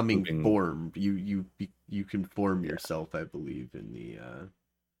becoming moving. formed. You can form Yeah. yourself, I believe, in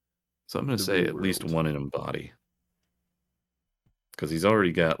So I'm gonna the say real at least world. 1 in embody. Because he's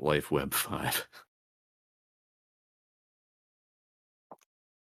already got life web 5.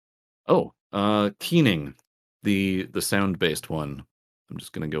 Oh, Keening, the sound-based one. I'm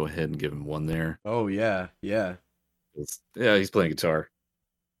just gonna go ahead and give him 1 there. Oh yeah, yeah. Yeah, he's playing guitar.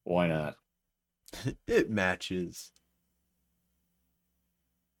 Why not? It matches.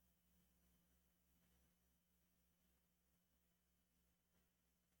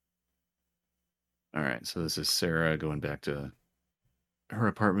 All right, so this is Sarah going back to her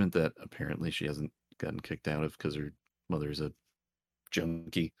apartment that apparently she hasn't gotten kicked out of because her mother's a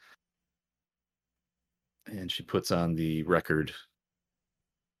junkie. And she puts on the record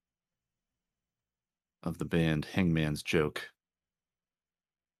of the band Hangman's Joke,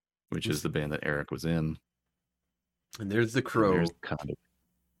 which is the band that Eric was in. And there's the And there's crow. the conduit.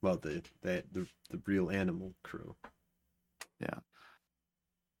 Well, the real animal crow. Yeah.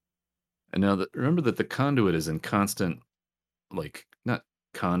 And now remember that the conduit is in constant, like, not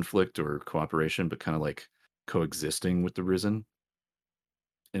conflict or cooperation, but kind of like coexisting with the Risen.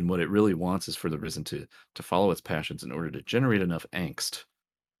 And what it really wants is for the Risen to follow its passions in order to generate enough angst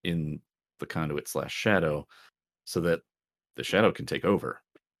in the conduit slash shadow so that the shadow can take over.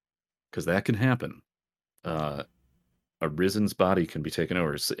 Because that can happen. A Risen's body can be taken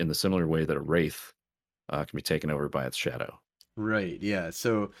over in the similar way that a Wraith can be taken over by its shadow. Right, yeah.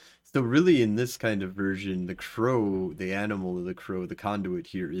 So really in this kind of version, the crow, the animal of the crow, the conduit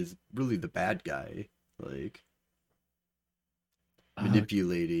here is really the bad guy, like Uh,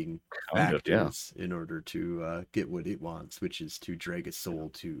 manipulating kind of, yeah. factors in order to get what it wants, which is to drag a soul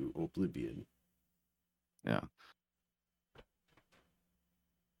to oblivion. Yeah.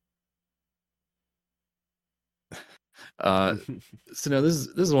 Uh, so now this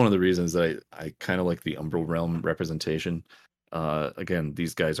is one of the reasons that I kind of like the Umbral Realm representation. Again,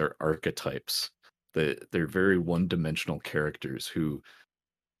 these guys are archetypes. They're very one-dimensional characters who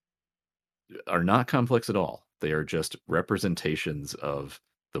are not complex at all. They are just representations of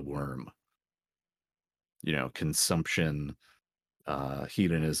the worm. Consumption,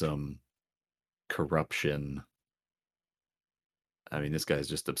 hedonism, corruption. I mean, this guy's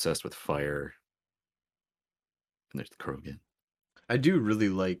just obsessed with fire. And there's the crow again. I do really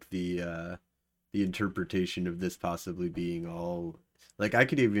like the interpretation of this possibly being all like I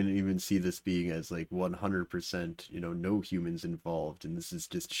could even see this being as like 100%, no humans involved, and this is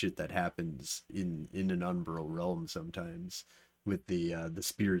just shit that happens in an umbral realm sometimes with the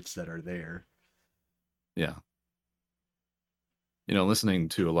spirits that are there. Yeah. Listening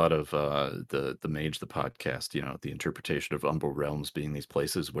to a lot of the Mage the podcast, the interpretation of umbral realms being these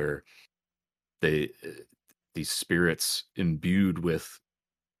places where they these spirits imbued with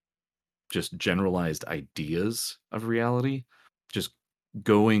just generalized ideas of reality, just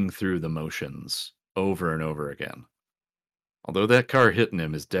going through the motions over and over again. Although that car hitting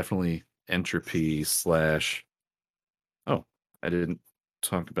him is definitely entropy slash. Oh, I didn't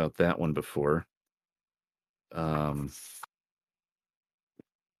talk about that one before.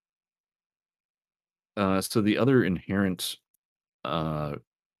 So the other inherent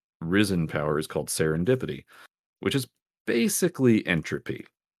risen power is called serendipity, which is basically entropy.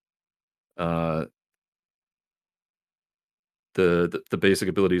 Uh, the basic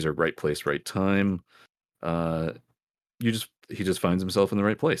abilities are right place, right time. Uh, he just finds himself in the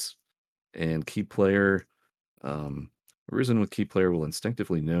right place. And key player, um, Risen with key player will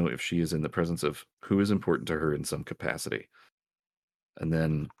instinctively know if she is in the presence of who is important to her in some capacity. And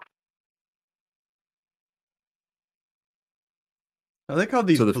then, I like how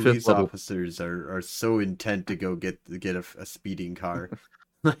these so the fifth police level, officers are so intent to go get a speeding car.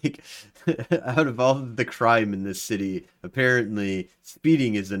 Like, out of all the crime in this city, apparently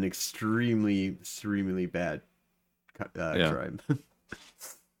speeding is an extremely bad yeah. crime.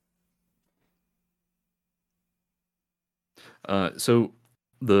 So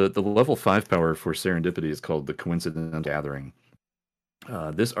the level 5 power for serendipity is called the coincidental gathering.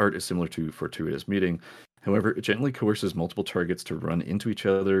 This art is similar to fortuitous meeting. However, it gently coerces multiple targets to run into each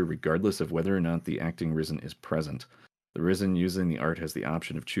other, regardless of whether or not the acting Risen is present. The Risen using the art has the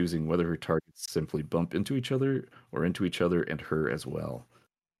option of choosing whether her targets simply bump into each other or into each other and her as well.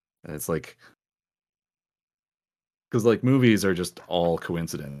 And it's like, because like movies are just all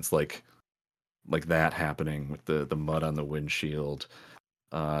coincidence, like that happening with the mud on the windshield,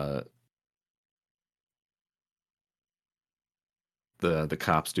 uh, the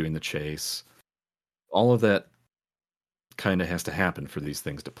cops doing the chase. All of that kind of has to happen for these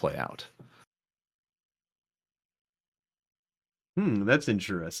things to play out. That's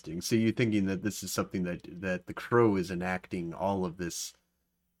interesting. So you're thinking that this is something that the Crow is enacting all of this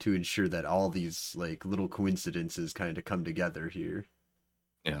to ensure that all these like little coincidences kind of come together here.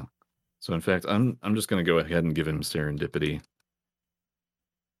 Yeah. So in fact, I'm just going to go ahead and give him serendipity.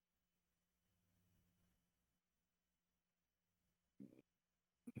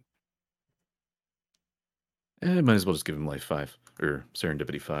 Might as well just give him life 5 or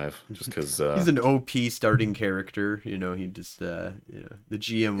serendipity 5 just because He's an OP starting character, he just the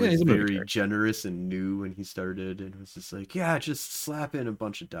GM yeah, was he's a movie very character. generous and new when he started and was just like, yeah, just slap in a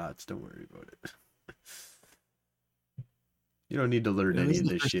bunch of dots, don't worry about it. You don't need to learn Yeah, any of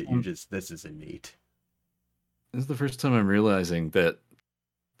this shit. This is innate. this is the first time I'm realizing that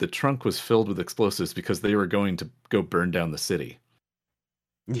the trunk was filled with explosives because they were going to go burn down the city.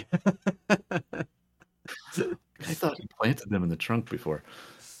 Yeah. I thought he planted them in the trunk before.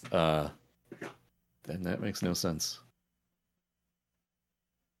 Uh, then that makes no sense.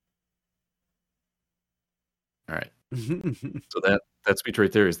 All right. So that speech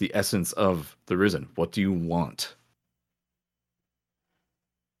right there is the essence of the Risen. What do you want?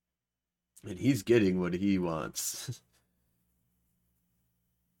 And he's getting what he wants.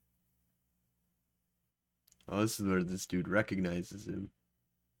 Oh, this is where this dude recognizes him.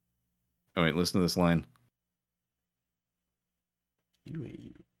 Oh wait, listen to this line. You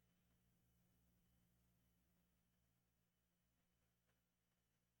ain't.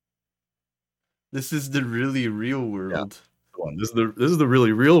 This is the really real Yeah. world. This is the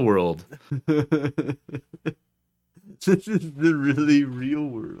really real world. This is the really real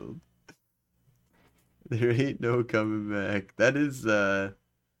world. There ain't no coming back. That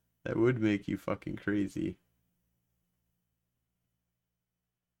would make you fucking crazy.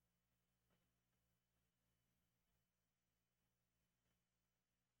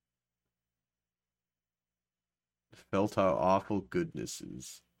 Felt how awful goodness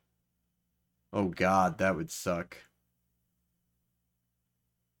is. Oh god, that would suck.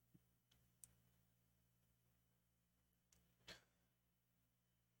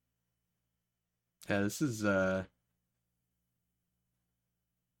 Yeah, this is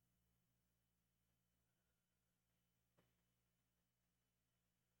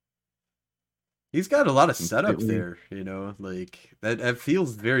He's got a lot of setup Completely. there, like that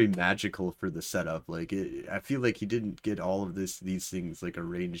feels very magical for the setup. I feel like he didn't get all of these things like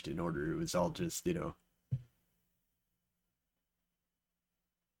arranged in order. It was all just,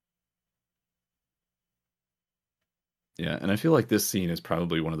 Yeah, and I feel like this scene is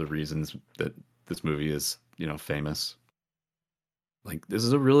probably one of the reasons that this movie is, famous. Like this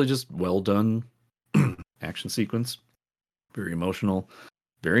is a really just well done action sequence, very emotional,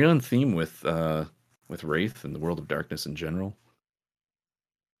 very on theme with Wraith and the World of Darkness in general.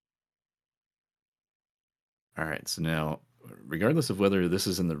 All right, so now, regardless of whether this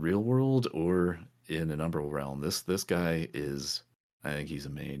is in the real world or in an Umbral realm, this guy is, I think he's a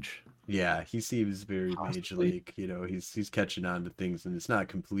mage, yeah, he seems very possibly. mage-like, he's catching on to things and it's not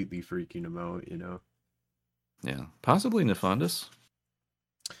completely freaking him out. Yeah, possibly Nefandus.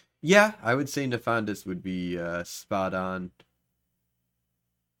 Yeah, I would say Nefandus would be spot on.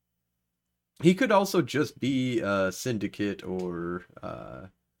 He could also just be a syndicate or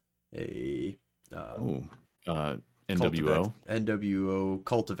a Oh, uh, cult of NWO. NWO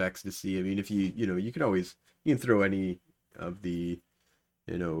cult of ecstasy. I mean, if you can always you can throw any of the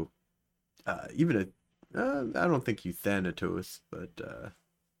you know even a I don't think you Thanatos, but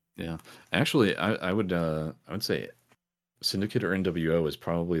Yeah, actually, I would say Syndicate or NWO is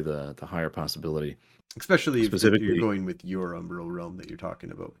probably the higher possibility. especially if you're Specifically, going with your Umbral realm that you're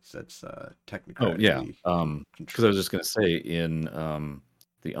talking about, 'cause that's oh yeah, technocratically because I was controlled. just gonna say in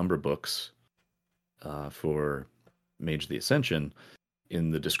the Umbra books for Mage of the Ascension,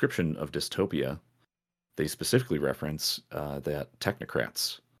 in the description of dystopia, they specifically reference that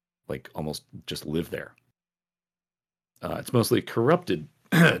technocrats like almost just live there. It's mostly corrupted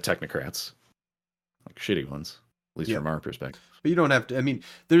technocrats, like shitty ones, at least Yep. from our perspective. But you don't have to. I mean,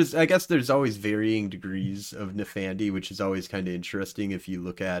 I guess there's always varying degrees of Nefandi, which is always kind of interesting if you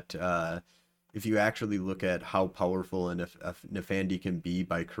actually look at how powerful a Nefandi can be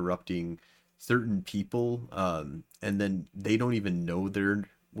by corrupting certain people, and then they don't even know they're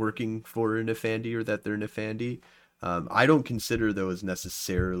working for a Nefandi or that they're Nefandi. I don't consider those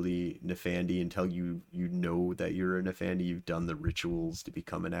necessarily Nefandi until you know that you're a Nefandi. You've done the rituals to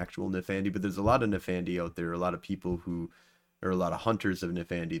become an actual Nefandi. But there's a lot of Nefandi out there, a lot of people who or a lot of hunters of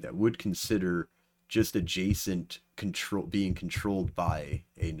Nefandi that would consider just adjacent control being controlled by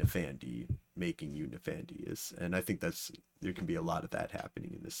a Nefandi making you Nefandi, and I think that's there can be a lot of that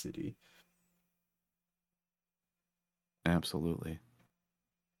happening in the city. Absolutely.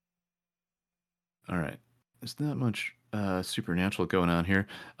 All right. There's not much supernatural going on here.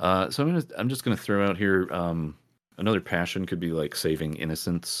 So I'm just gonna throw out here another passion could be like saving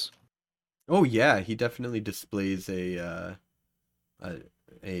innocents. Oh yeah, he definitely displays a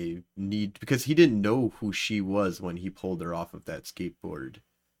a need because he didn't know who she was when he pulled her off of that skateboard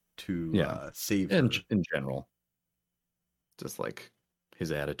to Yeah. save In her. in general, just like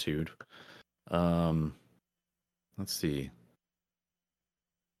his attitude. Um let's see.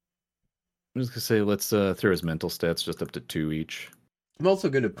 I'm just gonna say let's throw his mental stats just up to 2 each. I'm also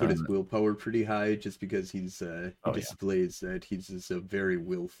going to put Uh, his willpower pretty high just because he oh yeah. displays that he's just a very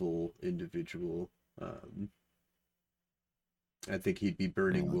willful individual. Um, I think he'd be Yeah,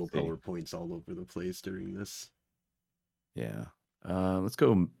 burning let's see. willpower points all over the place during this. Yeah. Let's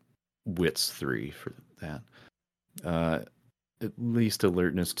go wits 3 for that. Uh at least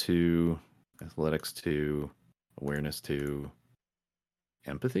alertness 2, athletics 2, awareness 2,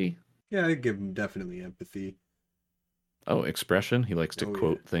 empathy. Yeah, I'd give him definitely empathy. Oh, expression. He likes to Oh yeah,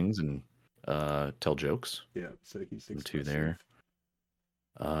 quote things and tell jokes. yeah. So he's The 2 expressive. there.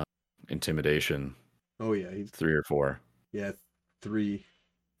 Uh, intimidation Oh yeah, he's 3 or 4. yeah 3.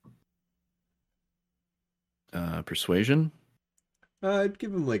 Persuasion. I'd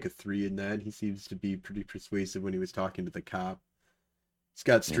give him like a 3 in that. He seems to be pretty persuasive when he was talking to the cop. He's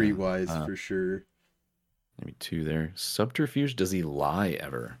got Yeah. streetwise for sure. Maybe 2 there. Subterfuge. Does he lie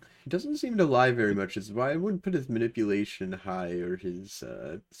ever? He doesn't seem to lie very much. Is why I wouldn't put his manipulation high or his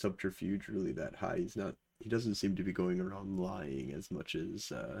subterfuge really that high. He's not. He doesn't seem to be going around lying as much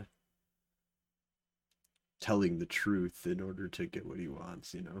as telling the truth in order to get what he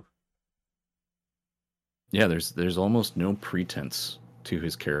wants. Yeah. There's almost no pretense to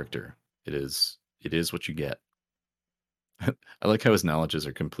his character. It is what you get. I like how his knowledges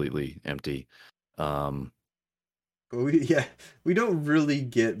are completely empty. Um, But yeah, we don't really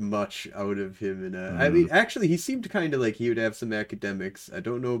get much out of him. I mm, mean, actually, he seemed kind of like he would have some academics. I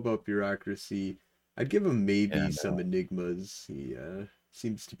don't know about bureaucracy. I'd give him yeah. maybe some No. enigmas. He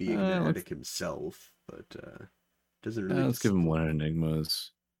seems to be Let's enigmatic himself, but doesn't really let's give him display. 1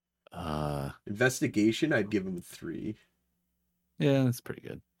 enigmas. Uh, Investigation, I'd give him a 3. yeah, that's pretty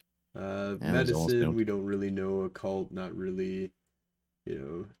good. Yeah, there's almost Medicine, no. we don't really know. Occult, not really. You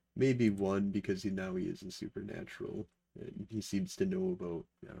know, maybe one because he is a supernatural, and he seems to know about,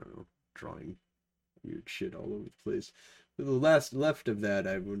 I don't know, drawing weird shit all over the place. But the last left of that,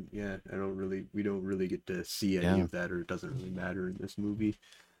 I wouldn't. Yeah, I don't really. We don't really get to see any Yeah, of that, or it doesn't really matter in this movie.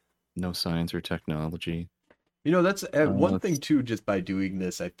 no science or technology. You know, that's one thing Let's. too. Just by doing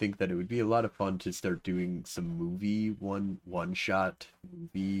this, I think that it would be a lot of fun to start doing some movie one shot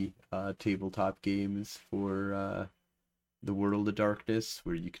movie tabletop games for the World of Darkness,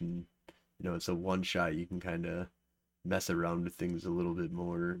 where you can, it's a one shot. You can kind of mess around with things a little bit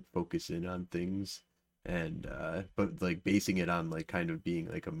more, focus in on things, and but like basing it on like kind of being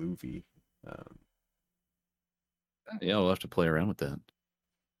like a movie. Um, Yeah, we'll have to play around with that.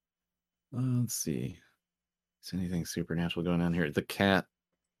 Let's see. Is anything supernatural going on here? The cat.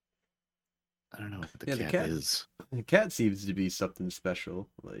 I don't know what the yeah, cat is. the cat seems to be something special.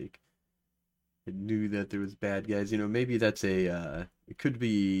 Like it knew that there was bad guys. Maybe that's it could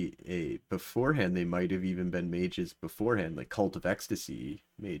be a beforehand. They might have even been mages beforehand, like Cult of Ecstasy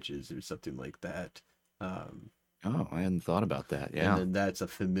mages or something like that. Um, Oh, I hadn't thought about that. and Yeah. then that's a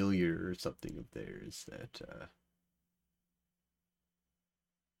familiar or something of theirs that.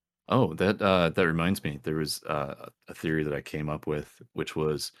 Oh, that reminds me. There was a theory that I came up with, which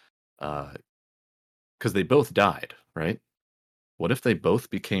was because they both died, right? What if they both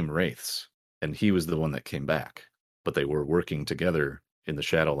became wraiths and he was the one that came back, but they were working together in the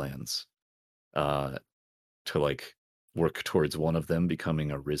Shadowlands uh, to like work towards one of them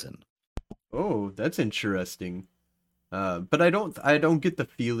becoming arisen? Oh, that's interesting. But I don't get the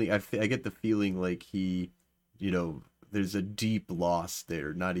feeling. I get the feeling like you know, there's a deep loss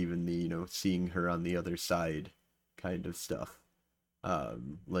there. Not even the, seeing her on the other side, kind of stuff.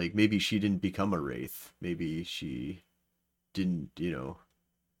 Like maybe she didn't become a wraith. Maybe she didn't,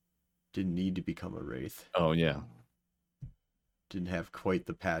 didn't need to become a wraith. Oh yeah. Didn't have quite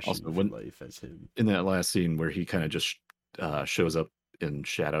the passion Also, for when life as him. in that last scene where he kind of just shows up in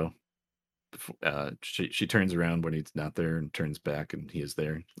shadow, she turns around when he's not there and turns back and he is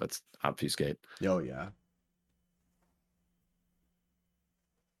there. That's obfuscate. Oh yeah.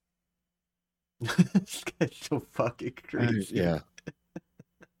 This guy's so fucking crazy. Yeah.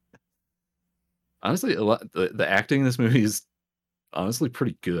 Honestly, a lot the acting in this movie is honestly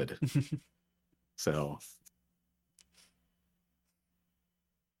pretty good. So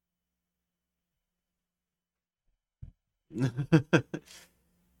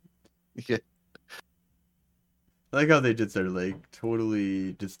yeah, I like how they just are like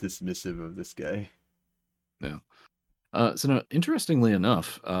totally just dismissive of this guy. yeah. So now, interestingly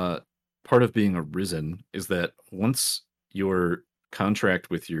enough, part of being a risen is that once your contract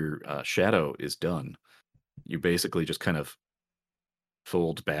with your shadow is done, you basically just kind of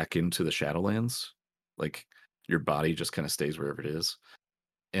fold back into the Shadowlands. Like your body just kind of stays wherever it is.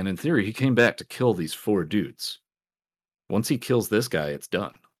 And in theory, he came back to kill these four dudes. Once he kills this guy, it's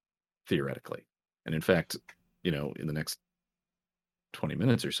done, theoretically. And in fact, in the next 20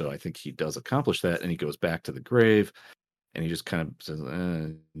 minutes or so, I think he does accomplish that and he goes back to the grave and he just kind of says,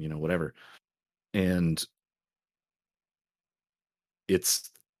 whatever. And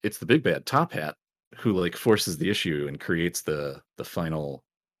it's the big bad Top Hat who like forces the issue and creates the final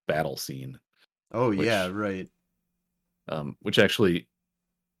battle scene, Oh yeah, which right. which actually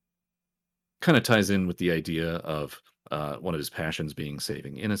kind of ties in with the idea of one of his passions being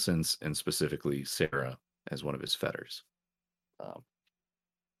saving innocence, and specifically Sarah as one of his fetters. Um,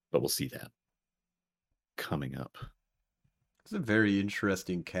 but we'll see that coming up. It's a very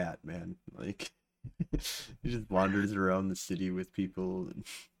interesting cat, man. Like he just wanders around the city with people.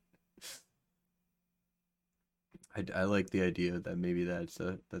 And I like the idea that maybe that's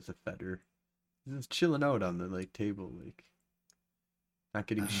a fetter. He's just chilling out on the like table, like not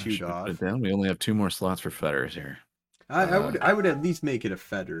getting shoot Should we put it off. down? We only have two more slots for fetters here. I would at least make it a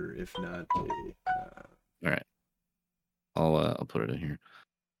fetter, if not a. All right, I'll put it in here.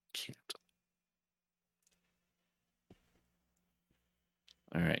 Can't.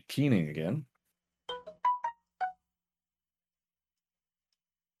 All right, keening again.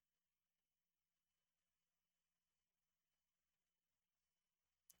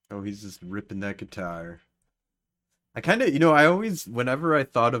 Oh, he's just ripping that guitar. I kind of, I always, whenever I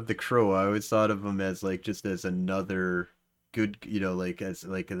thought of the Crow, I always thought of him as like just as another good, like as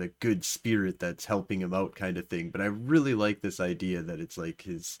like a good spirit that's helping him out kind of thing. But I really like this idea that it's like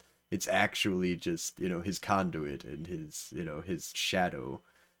it's actually just, his conduit and his shadow.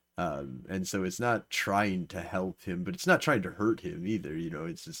 And so it's not trying to help him, but it's not trying to hurt him either.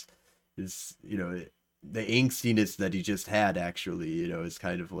 It's just, it's, the angstiness that he just had actually, is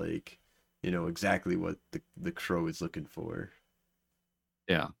kind of like, exactly what the crow is looking for.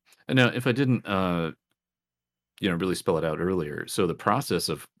 Yeah. And now, if I didn't, really spell it out earlier, so the process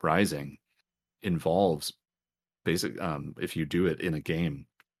of rising involves if you do it in a game,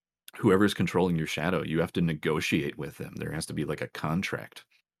 whoever's controlling your shadow, you have to negotiate with them. There has to be like a contract.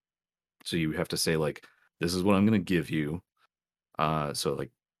 So you have to say like, this is what I'm going to give you. So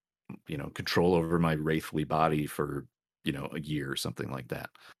like, control over my wraithly body for, a year or something like that.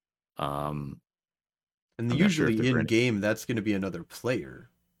 Um, And I'm not sure if usually there were in any. game, that's going to be another player,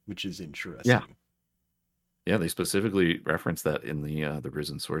 which is Yeah. interesting. Yeah. They specifically reference that in the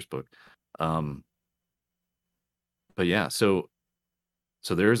Risen source book. Um, but yeah, so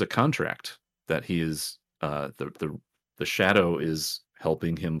there is a contract that he is, the shadow is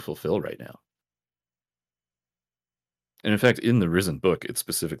helping him fulfill right now. And in fact, in the Risen book, it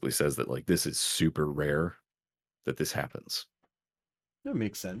specifically says that like this is super rare that this happens. That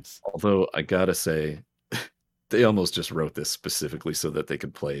makes sense. Although I gotta say, they almost just wrote this specifically so that they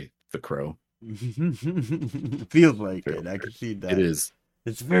could play the crow. Feels like Very it. I can weird. see It that. is.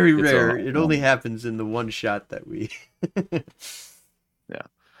 It's very It's a rare. It only happens in the one shot that we. yeah.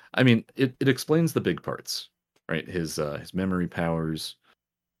 I mean, it explains the big parts, right? His memory powers,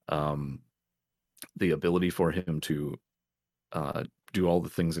 um, the ability for him to uh, do all the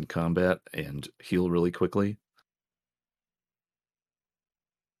things in combat and heal really quickly.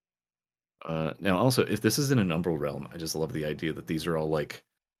 Now, also, if this is in an Umbral realm, I just love the idea that these are all like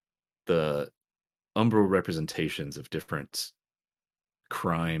the Umbral representations of different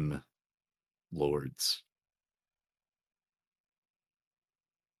crime lords,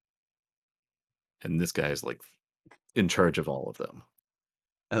 and this guy is like in charge of all of them.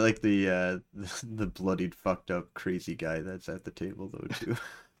 I like the bloodied, fucked up, crazy guy that's at the table though too.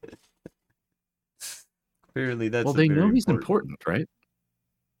 Apparently, Well, that's a they very know he's important. important, right?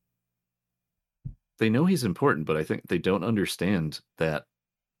 They know he's important, but I think they don't understand that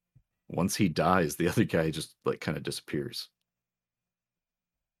once he dies, the other guy just like kind of disappears.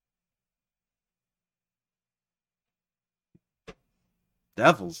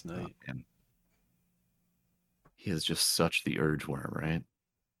 Devil's Oh, Night. man. He is just such the urge worm, right?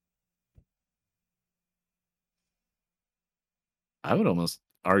 I would almost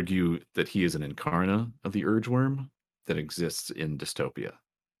argue that he is an incarna of the urge worm that exists in dystopia.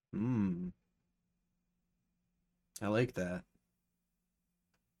 Hmm. I like that.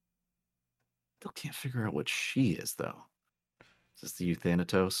 Still can't figure out what she is, though. Is this the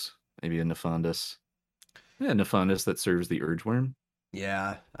Euthanatos? Maybe a Nefandus? Yeah, Nefandus that serves the urge worm.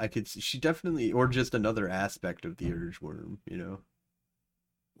 Yeah, I could see she definitely, or just another aspect of the urge worm.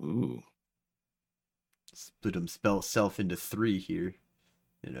 Ooh. Split him spell self into three here.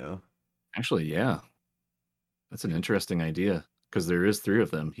 Actually, yeah. That's an interesting idea. Because there is three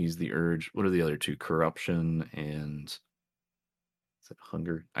of them. He's the urge. What are the other two? Corruption and is it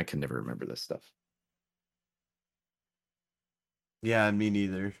hunger? I can never remember this stuff. Yeah, me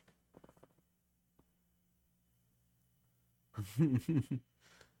neither.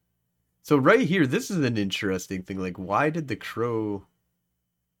 So right here, this is an interesting thing. Like, why did the crow?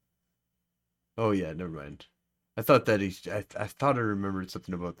 Oh yeah, never mind. I thought that I thought I remembered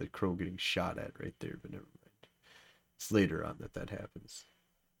something about the crow getting shot at right there, but never mind. It's later on that happens.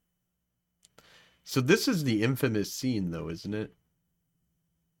 So this is the infamous scene, though, isn't it?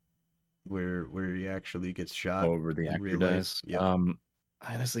 Where he actually gets shot Over the in actor real life. dies. Yep.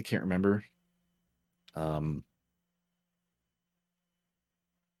 I honestly can't remember. Um,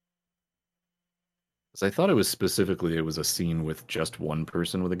 'Cause I thought it was a scene with just one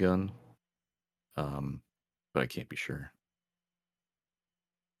person with a gun. Um, but I can't be sure.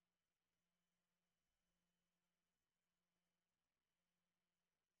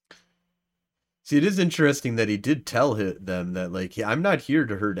 See, it is interesting that he did tell them that, like, "Yeah, I'm not here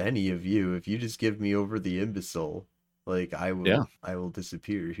to hurt any of you. If you just give me over the imbecile, like, Yeah. I will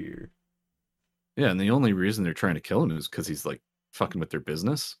disappear here." Yeah, and the only reason they're trying to kill him is because he's like fucking with their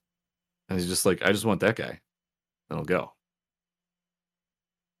business. And he's just like, I just want that guy. Then I'll go.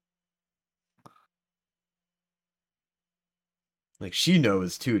 Like, she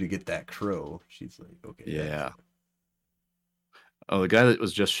knows too to get that crow. She's like, "Okay, that's Yeah. Oh, the guy that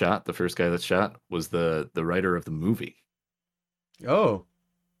was just shot, the first guy that shot, was the writer of the movie. oh."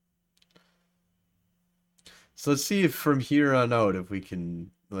 So let's see if from here on out if we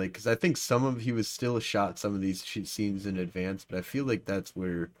can, like, because I think some of he was still shot some of these scenes in advance, but I feel like that's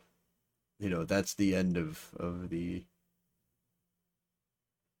where, that's the end of the.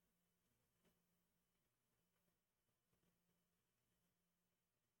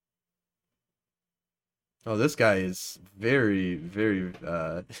 Oh, this guy is very, very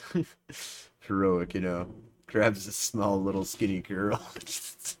heroic, you know. Grabs a small little skinny girl,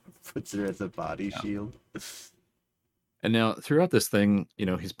 just puts her as a body Yeah. shield. And now throughout this thing,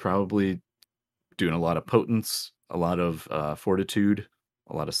 he's probably doing a lot of potence, a lot of fortitude,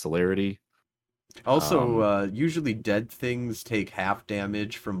 a lot of celerity. Also, Um, usually dead things take half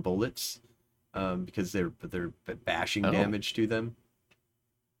damage from bullets, because they're bashing oh, damage to them.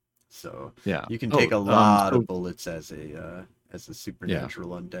 So yeah. you can take Oh, a lot so of bullets as a yeah. supernatural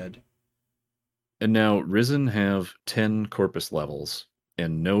undead. And now Risen have 10 corpus levels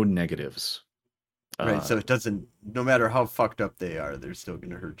and no negatives. Right, Uh, so it doesn't, no matter how fucked up they are, they're still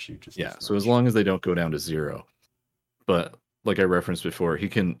gonna hurt you just yeah, as so as much. long as they don't go down to 0. But like I referenced before, he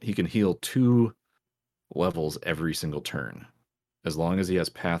can heal 2 levels every single turn as long as he has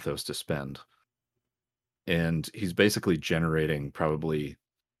pathos to spend. And he's basically generating probably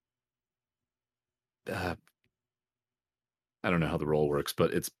uh, I don't know how the roll works,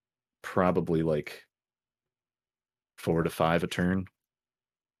 but it's probably like 4 to 5 a turn.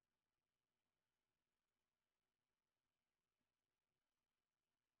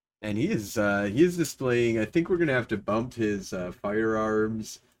 And he is displaying, I think we're gonna have to bump his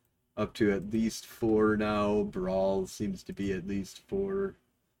firearms up to at least 4 now. Brawl seems to be at least 4.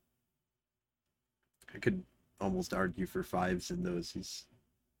 I could almost argue for 5s in those. He's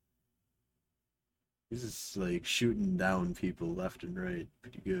just like shooting down people left and right.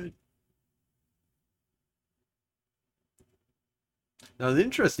 Pretty good. Now the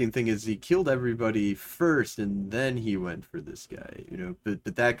interesting thing is he killed everybody first and then he went for this guy, you know, but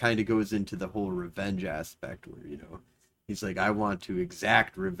that kind of goes into the whole revenge aspect where, you know, he's like, I want to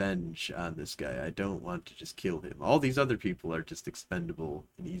exact revenge on this guy. I don't want to just kill him. All these other people are just expendable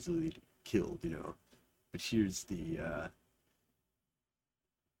and easily killed, you know. But here's the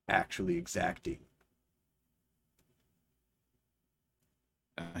actually exacting.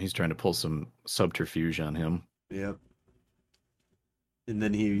 He's trying to pull some subterfuge on him Yep. And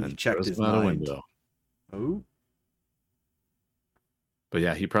then he and checked throws his him out a mind. window. Oh, But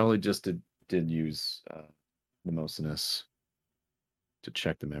yeah, he probably just did use Nemosinus to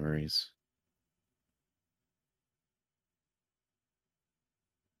check the memories.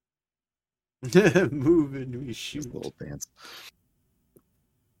 move and we Just a shoot. little dance.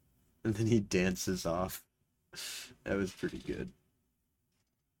 And then he dances off. That was pretty good.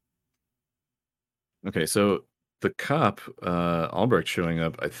 Okay, so the cop, Albrecht showing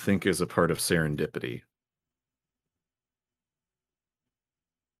up, I think is a part of serendipity,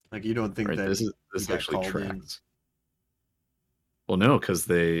 Like you don't think right? that This is he this got actually called in? tracks. Well, no, because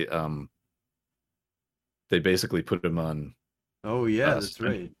they basically put him on Oh yeah, that's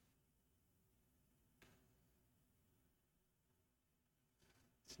suspension. right.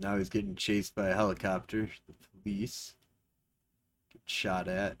 So now he's getting chased by a helicopter. The police get shot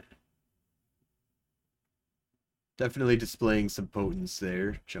at. Definitely displaying some potence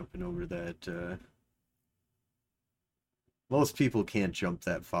there, jumping over that. Most people can't jump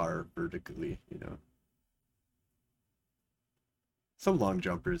that far vertically, you know. Some long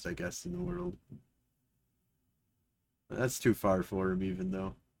jumpers, I guess, in the world. That's too far for him, even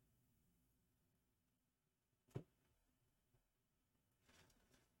though.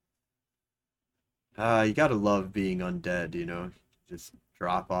 You gotta love being undead, you know. Just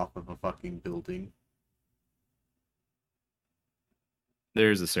drop off of a fucking building.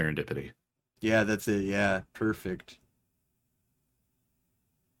 There's the serendipity. Yeah, that's it. Yeah, perfect.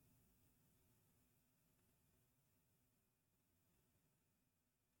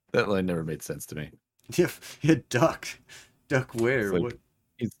 That line never made sense to me. Yeah, yeah, duck. Duck It's where? like What?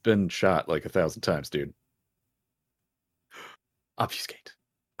 he's been shot like 1,000 times, dude. Obfuscate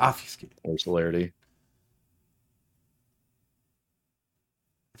Obfuscate. or celerity.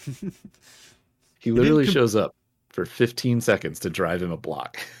 He He didn't literally shows up for 15 seconds to drive him a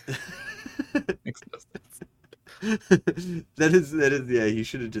block. Makes no sense. that is yeah, he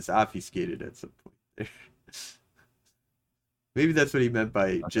should have just obfuscated at some point there. Maybe that's what he meant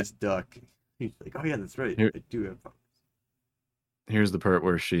by Okay. just duck. He's like, oh yeah, that's right. Here, I do have here's the part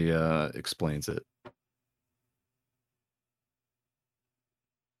where she explains it.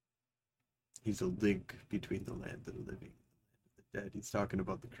 he's a link between the land of the living and the dead. He's talking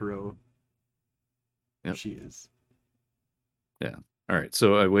about the crow. Yep. She is. Yeah. All right.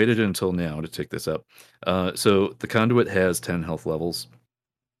 So I waited until now to take this up. So the conduit has 10 health levels.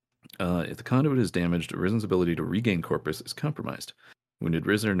 If the conduit is damaged, Risen's ability to regain corpus is compromised. Wounded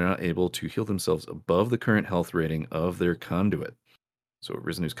Risen are not able to heal themselves above the current health rating of their conduit. So a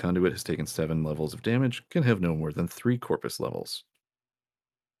Risen whose conduit has taken 7 levels of damage can have no more than 3 corpus levels.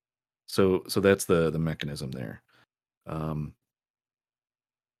 So that's the mechanism there. Um,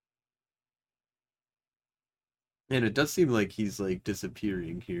 And it does seem like he's like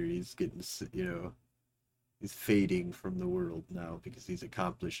disappearing here. He's getting, he's fading from the world now because he's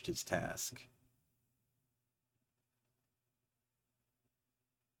accomplished his task.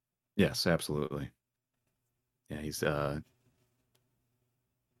 yes, absolutely. Yeah, he's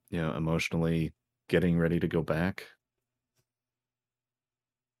emotionally getting ready to go back.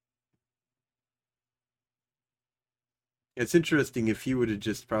 It's interesting if he would have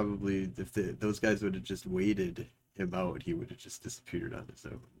just probably, if those guys would have just waited him out, he would have just disappeared on his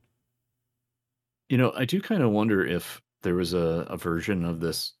own. I do kind of wonder if there was a version of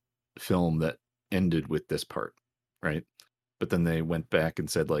this film that ended with this part, right? But then they went back and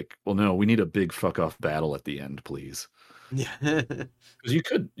said, like, well, no, we need a big fuck off battle at the end, please. Yeah.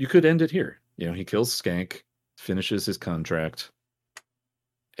 Because you could end it here. He kills Skank, finishes his contract,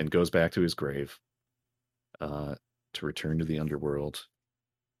 and goes back to his grave uh, to return to the underworld.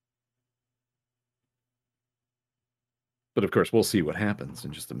 But of course, we'll see what happens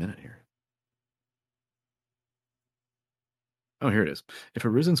in just a minute here. Oh, here it is. If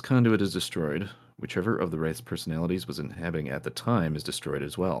Arisen's conduit is destroyed, whichever of the Wraith's personalities was inhabiting at the time is destroyed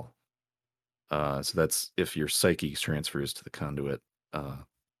as well. So that's if your psyche transfers to the conduit. The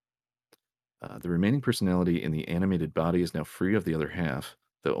remaining personality in the animated body is now free of the other half,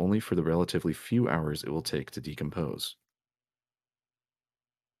 though only for the relatively few hours it will take to decompose.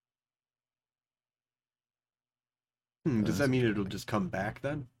 Does that mean it'll just come back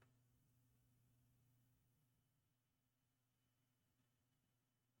then?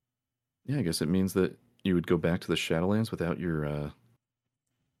 Yeah, I guess it means that you would go back to the Shadowlands without your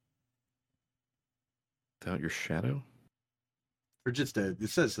shadow. Or just it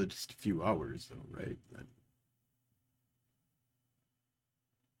says just a few hours though, right?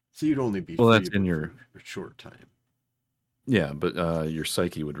 So you'd only be Well, free that's of in it your for a short time. yeah, but your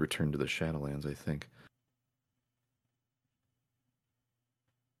psyche would return to the Shadowlands, I think.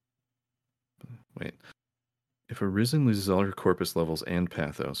 Wait. If Arisen loses all her corpus levels and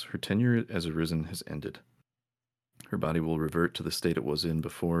pathos, her tenure as Arisen has ended. Her body will revert to the state it was in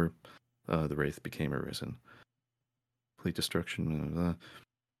before the Wraith became Arisen. Complete destruction.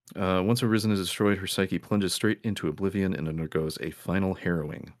 Once Arisen is destroyed, her psyche plunges straight into oblivion and undergoes a final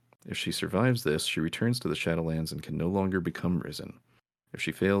harrowing. If she survives this, she returns to the Shadowlands and can no longer become Risen. If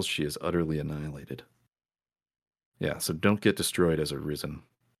she fails, she is utterly annihilated. Yeah, so don't get destroyed as Arisen.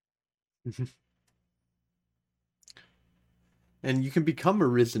 And you can become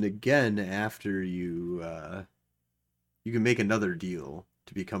Arisen again after you can make another deal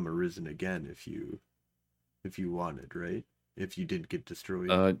to become Arisen again if you wanted, right? If you didn't get destroyed.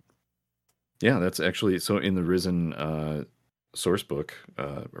 Uh, yeah, that's actually so in the Risen source book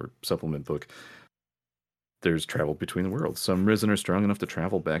or supplement book. There's travel between the worlds. Some Risen are strong enough to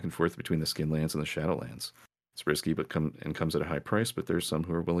travel back and forth between the Skinlands and the Shadowlands. It's risky, but comes at a high price. But there's some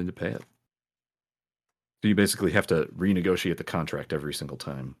who are willing to pay it. So you basically have to renegotiate the contract every single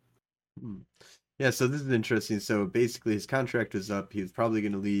time. Hmm. Yeah, so this is interesting. So basically, his contract is up. He was probably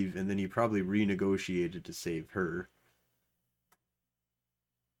going to leave, and then he probably renegotiated to save her.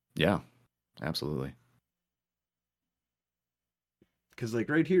 Yeah, absolutely. Because like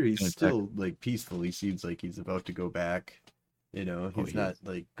right here, he's And in fact, still like peaceful. He seems like he's about to go back. oh, He's he not is.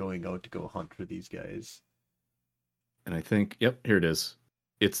 like going out to go hunt for these guys. And I think, yep, here it is.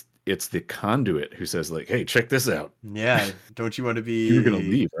 It's the conduit who says like, "Hey, check this out. Yeah, don't you want to You were gonna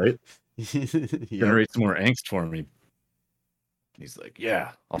be? leave, right? Yep. Generate some more angst for me." He's like,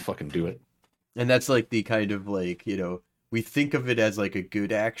 "Yeah, I'll fucking do it." And that's like the kind of like, we think of it as like a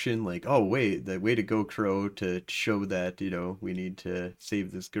good action, like, oh wait, the way to go, Crow, to show that, we need to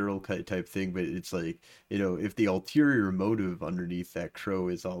save this girl type thing. But it's like, if the ulterior motive underneath that Crow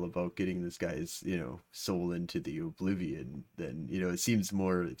is all about getting this guy's, soul into the oblivion, then, it seems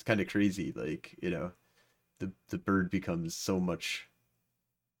more, it's kind of crazy. Like, the bird becomes so much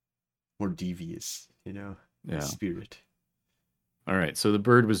more devious, his Yeah. spirit. All right. So the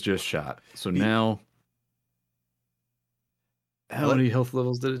bird was just shot. So The now, how What? many health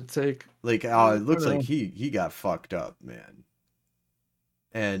levels did it take? Like, I it looks don't like know. he got fucked up, man.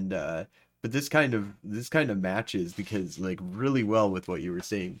 And but this kind of matches because like really well with what you were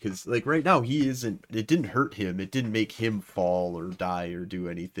saying, because like right now he isn't, it didn't hurt him, it didn't make him fall or die or do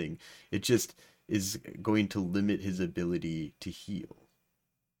anything. It just is going to limit his ability to heal.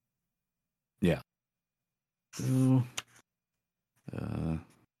 Yeah. So, uh,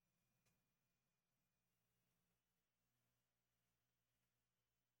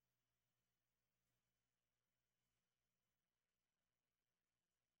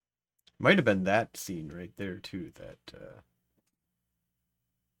 Might have been that scene right there too. That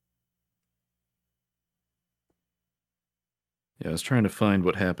Yeah, I was trying to find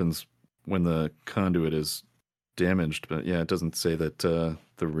what happens when the conduit is damaged, but yeah, it doesn't say that the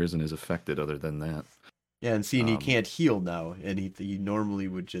Risen is affected other than that. yeah, and seeing he Um, can't heal now, and he normally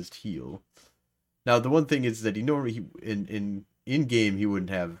would just heal. Now the one thing is that he normally in game he wouldn't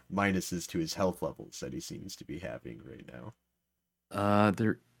have minuses to his health levels that he seems to be having right now.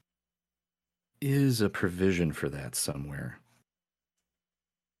 there is a provision for that somewhere.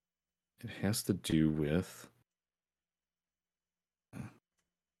 It has to do with.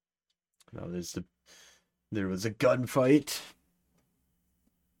 Now there was a gunfight.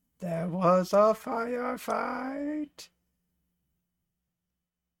 There was a firefight.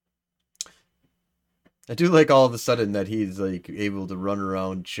 I do like all of a sudden that he's like able to run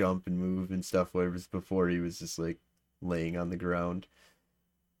around, jump, and move and stuff. Whereas before he was just like laying on the ground.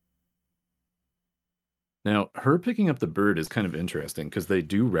 Now, her picking up the bird is kind of interesting because they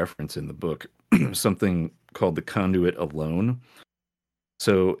do reference in the book something called the conduit alone.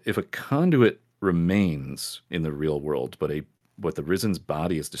 So, if a conduit remains in the real world, but the Risen's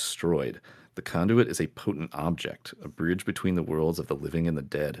body is destroyed, the conduit is a potent object, a bridge between the worlds of the living and the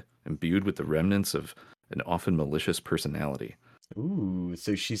dead, imbued with the remnants of an often malicious personality. Ooh,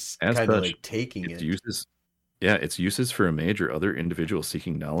 so she's As kind of such, like taking its it. uses, yeah, its uses for a mage or other individual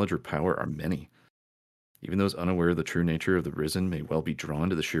seeking knowledge or power are many. Even those unaware of the true nature of the Risen may well be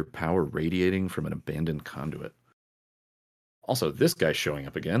drawn to the sheer power radiating from an abandoned conduit. Also, this guy's showing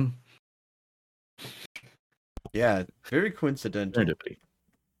up again. Yeah, very coincidental. Serendipity.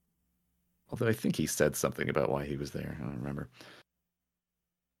 Although I think he said something about why he was there. I don't remember.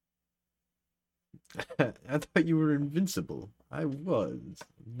 I thought you were invincible. I was.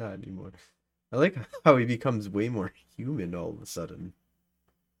 Not anymore. I like how he becomes way more human all of a sudden.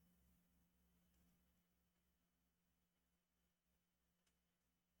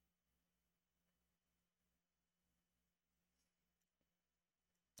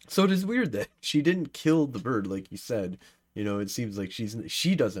 So it is weird that she didn't kill the bird like you said. You know, it seems like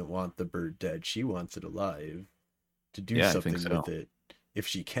she doesn't want the bird dead. She wants it alive to do Yeah, I think something so. with it if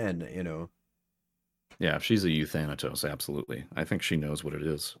she can, you know. Yeah, if she's a Euthanatos, absolutely. I think she knows what it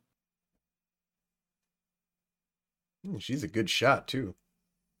is. She's a good shot too.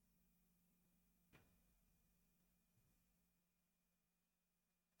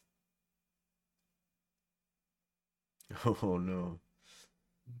 Oh no.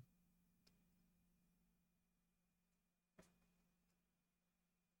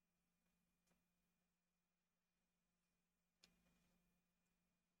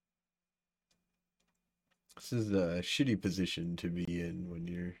 This is a shitty position to be in when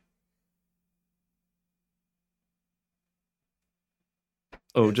you're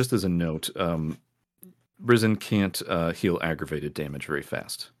Oh, as just as a note, Risen can't heal aggravated damage very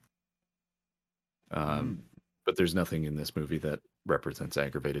fast. mm. But there's nothing in this movie that represents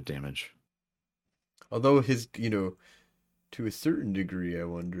aggravated damage. Although his, you know, to a certain degree, I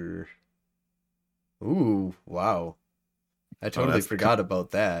wonder. Ooh, wow. I Oh, totally that's the forgot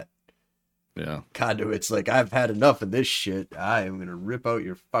about that. yeah. Conduit's like, I've had enough of this shit. I am gonna rip out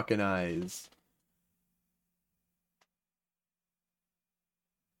your fucking eyes.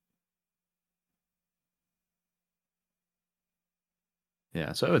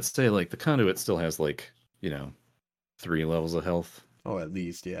 Yeah, so I would say like the conduit still has like, 3 levels of health, Oh, at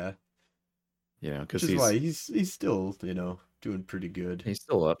least, yeah. Which because is why he's still, you know, doing pretty good. he's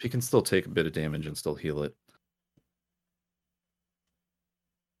still up. He can still take a bit of damage and still heal it.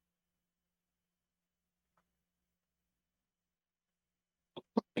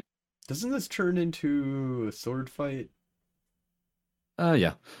 Doesn't this turn into a sword fight?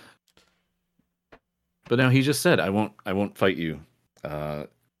 Yeah. But now he just said, I won't fight you.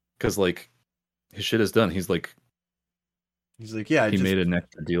 Cuz like his shit is done. He's like He's like, yeah, I he just made an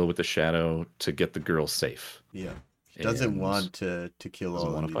extra deal with the shadow to get the girl safe yeah. He doesn't and want to kill doesn't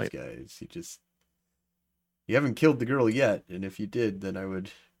all want of to these fight. guys. You haven't killed the girl yet, and if you did, then I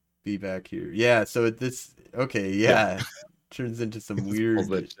would be back here. Yeah, so this okay, Yeah. yeah. Turns into He some just pulls that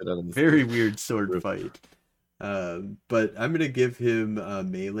weird shit out of the very sleeve. weird sword True. fight. But I'm gonna give him a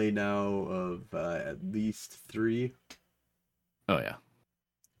melee now of at least 3. Oh yeah.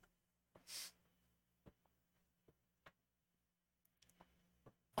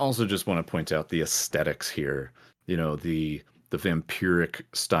 Also just want to point out the aesthetics here. The vampiric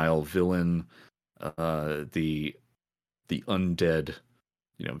style villain, the undead,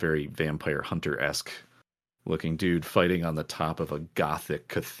 very vampire hunter-esque looking dude fighting on the top of a gothic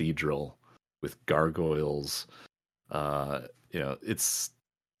cathedral with gargoyles. It's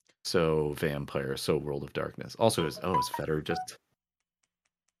So vampire, so World of Darkness. Also, is Fetter just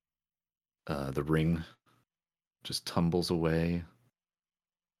the ring just tumbles away?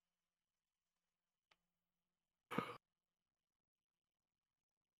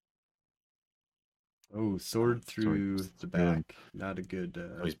 Oh, sword Sword through the through. back. Not a good.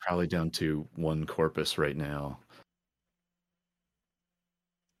 Oh, he's probably down to one corpus right now.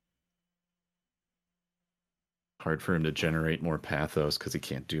 Hard for him to generate more pathos because he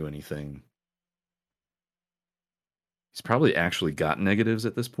can't do anything. He's probably actually got negatives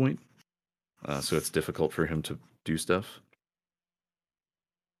at this point, so it's difficult for him to do stuff.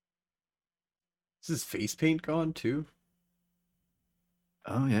 Is his face paint gone too?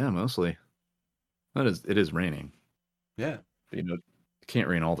 Oh yeah, mostly. It is raining. Yeah. But, it can't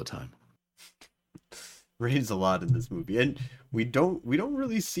rain all the time. Rains a lot in this movie, and we don't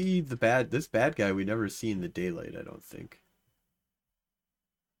really see this bad guy. We never see in the daylight. I don't think.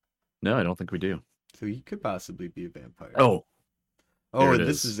 No, I don't think we do. So he could possibly be a vampire. Oh, Oh, there it and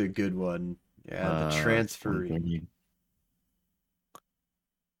this is. is a good one. Yeah, the transferring. 130.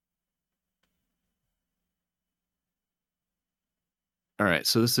 All right,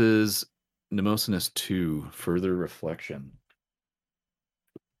 so this is Mnemosyne 2, Further Reflection.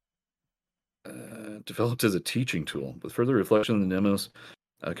 Developed as a teaching tool. With further reflection, the Nemos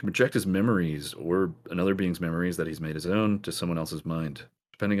can project his memories or another being's memories that he's made his own to someone else's mind.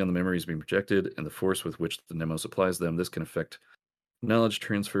 Depending on the memories being projected and the force with which the Nemos applies them, this can affect knowledge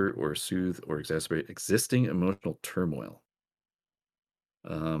transfer or soothe or exacerbate existing emotional turmoil.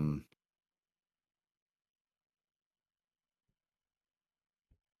 Um,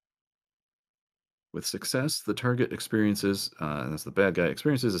 with success, the target experiences, and that's the bad guy,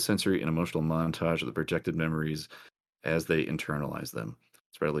 experiences a sensory and emotional montage of the projected memories as they internalize them.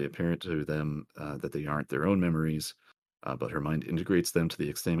 It's readily apparent to them that they aren't their own memories, but her mind integrates them to the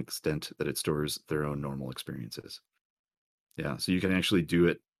extent that it stores their own normal experiences. Yeah, so you can actually do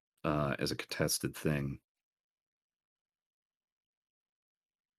it as a contested thing.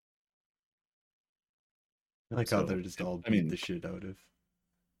 I like how So, they're just all I beat mean, the shit out of.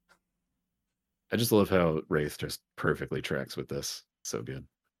 I just love how Wraith just perfectly tracks with this. So good.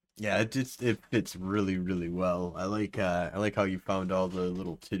 Yeah, it fits really really well. I like how you found all the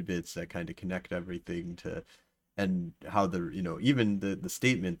little tidbits that kind of connect everything to, and how the even the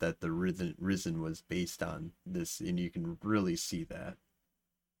statement that the risen was based on this, and you can really see that.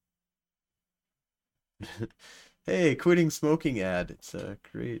 Hey, quitting smoking ad. It's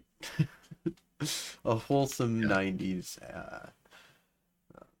great. A wholesome Yeah, 90s.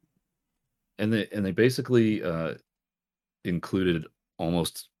 and they basically included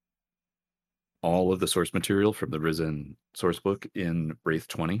almost all of the source material from the Risen source book in Wraith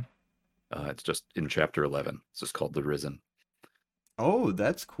 20. It's just in chapter 11. It's just called The Risen. Oh,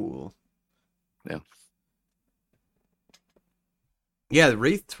 that's cool. Yeah. Yeah, the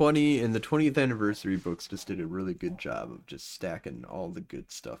Wraith 20 and the 20th anniversary books just did a really good job of just stacking all the good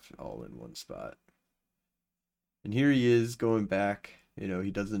stuff all in one spot. And here he is going back.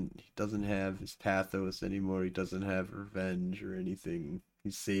 He doesn't have his pathos anymore. He doesn't have revenge or anything.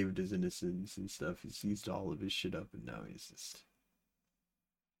 He's saved his innocence and stuff. He's used all of his shit up, and now he's just.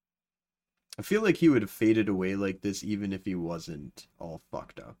 I feel like he would have faded away like this even if he wasn't all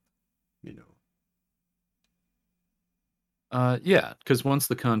fucked up, you know. Yeah, because once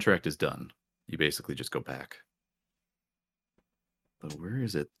the contract is done, you basically just go back. But where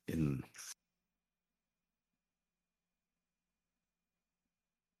is it in?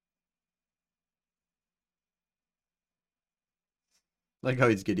 Like how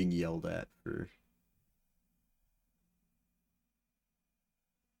he's getting yelled at for.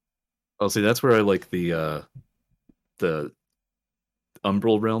 Oh, see, that's where I like the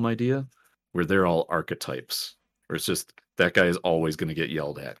Umbral Realm idea, where they're all archetypes. Where it's just that guy is always going to get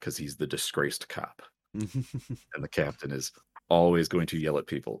yelled at because he's the disgraced cop, and the captain is always going to yell at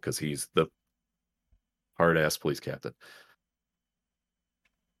people because he's the hard ass police captain.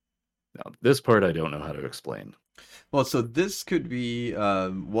 Now, this part I don't know how to explain. Well, so this could be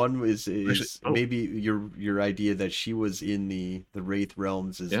one is Actually, is oh, maybe your idea that she was in the Wraith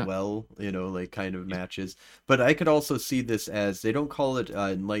realms as yeah, well, like kind of matches. But I could also see this as they don't call it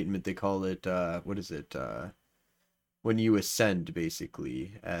enlightenment, they call it what is it? When you ascend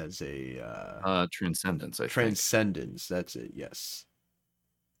basically as a Transcendence, I think. transcendence. That's it. Yes.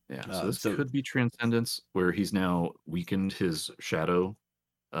 Yeah, so this So could be Transcendence, where he's now weakened his shadow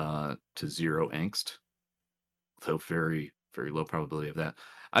to zero angst, though very, very low probability of that.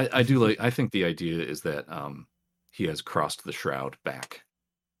 I do like. I think the idea is that he has crossed the shroud back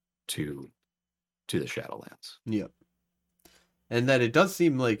to to the Shadowlands. yeah. And that it does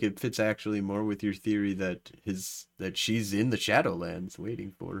seem like it fits actually more with your theory that she's in the Shadowlands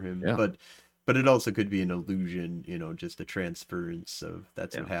waiting for him. Yeah, But it also could be an illusion, just a transference of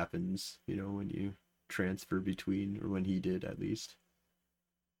that's yeah. what happens, when you transfer between, or when he did at least.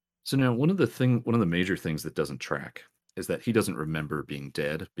 So now one of the major things that doesn't track is that he doesn't remember being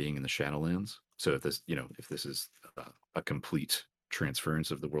dead, being in the Shadowlands. So if this is a complete transference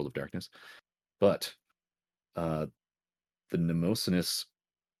of the world of darkness, but uh, the Mnemosynes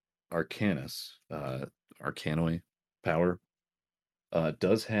Arcanus, Arcanoi power,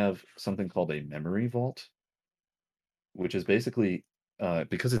 does have something called a memory vault, which is basically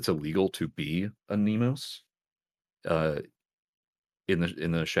because it's illegal to be a Nemos uh, in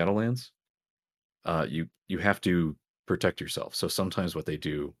the Shadowlands. You have to protect yourself. So sometimes what they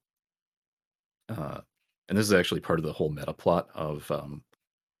do, uh, and this is actually part of the whole meta plot of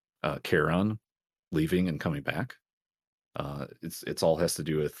Charon leaving and coming back. It's all has to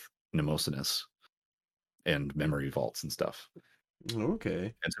do with Mnemosynes and memory vaults and stuff.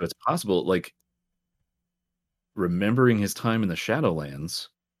 Okay. And so it's possible, like remembering his time in the Shadowlands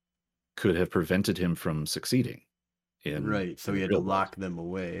could have prevented him from succeeding Right. So in he the had to real world. lock them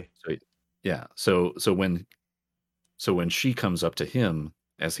away. So yeah, so when she comes up to him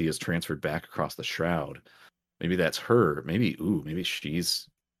as he is transferred back across the shroud, maybe that's her. Maybe she's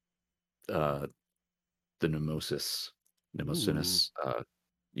uh the Ooh. Mnemosynes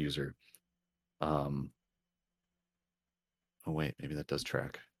user. Um oh wait, maybe that does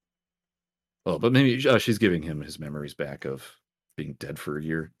track. Oh, but maybe she's giving him his memories back of being dead for a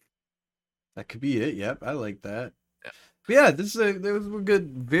year. That could be it. Yep, I like that. Yeah. But yeah, that was a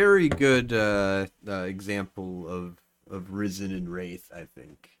good, very good example of Risen and Wraith. I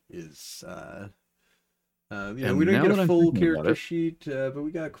think is we And didn't now get a that I'm full thinking about character it, sheet, but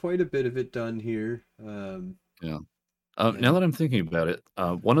we got quite a bit of it done here. yeah. Now And that I'm thinking about it,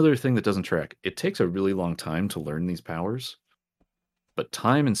 one other thing that doesn't track, it takes a really long time to learn these powers, but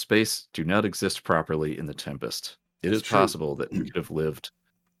time and space do not exist properly in the Tempest. It that's is true. possible that he could have lived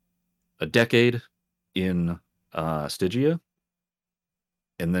a decade in Stygia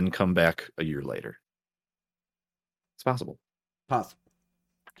and then come back a year later. It's possible. Possible,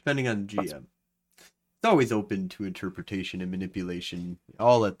 depending on the Possible. GM. It's always open to interpretation and manipulation,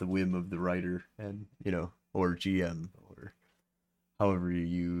 all at the whim of the writer and or GM, or however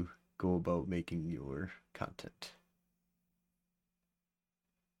you go about making your content.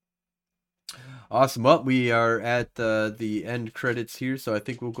 Awesome. Well, we are at the end credits here, so I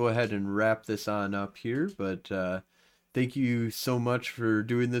think we'll go ahead and wrap this on up here. But thank you so much for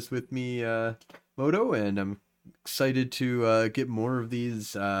doing this with me, Moto, and I'm excited to get more of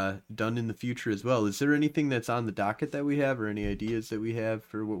these done in the future as well. Is there anything that's on the docket that we have, or any ideas that we have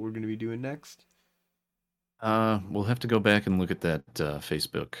for what we're going to be doing next? We'll have to go back and look at that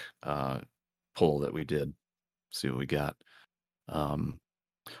Facebook poll that we did, see what we got. Um,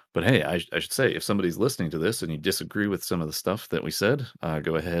 but hey, I should say, if somebody's listening to this and you disagree with some of the stuff that we said,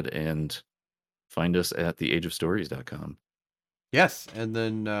 go ahead and find us at theageofstories.com. Yes, and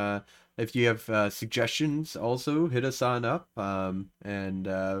then if you have suggestions, also hit us on up, and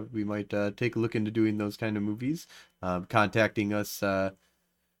we might take a look into doing those kind of movies. Contacting us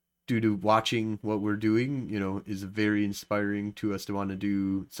due to watching what we're doing, is very inspiring to us to want to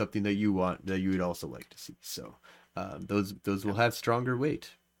do something that you want, that you would also like to see. So those will have stronger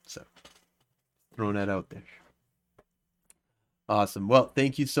weight. So throwing that out there. Awesome. Well,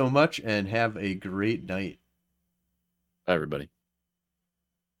 thank you so much, and have a great night. Bye, everybody.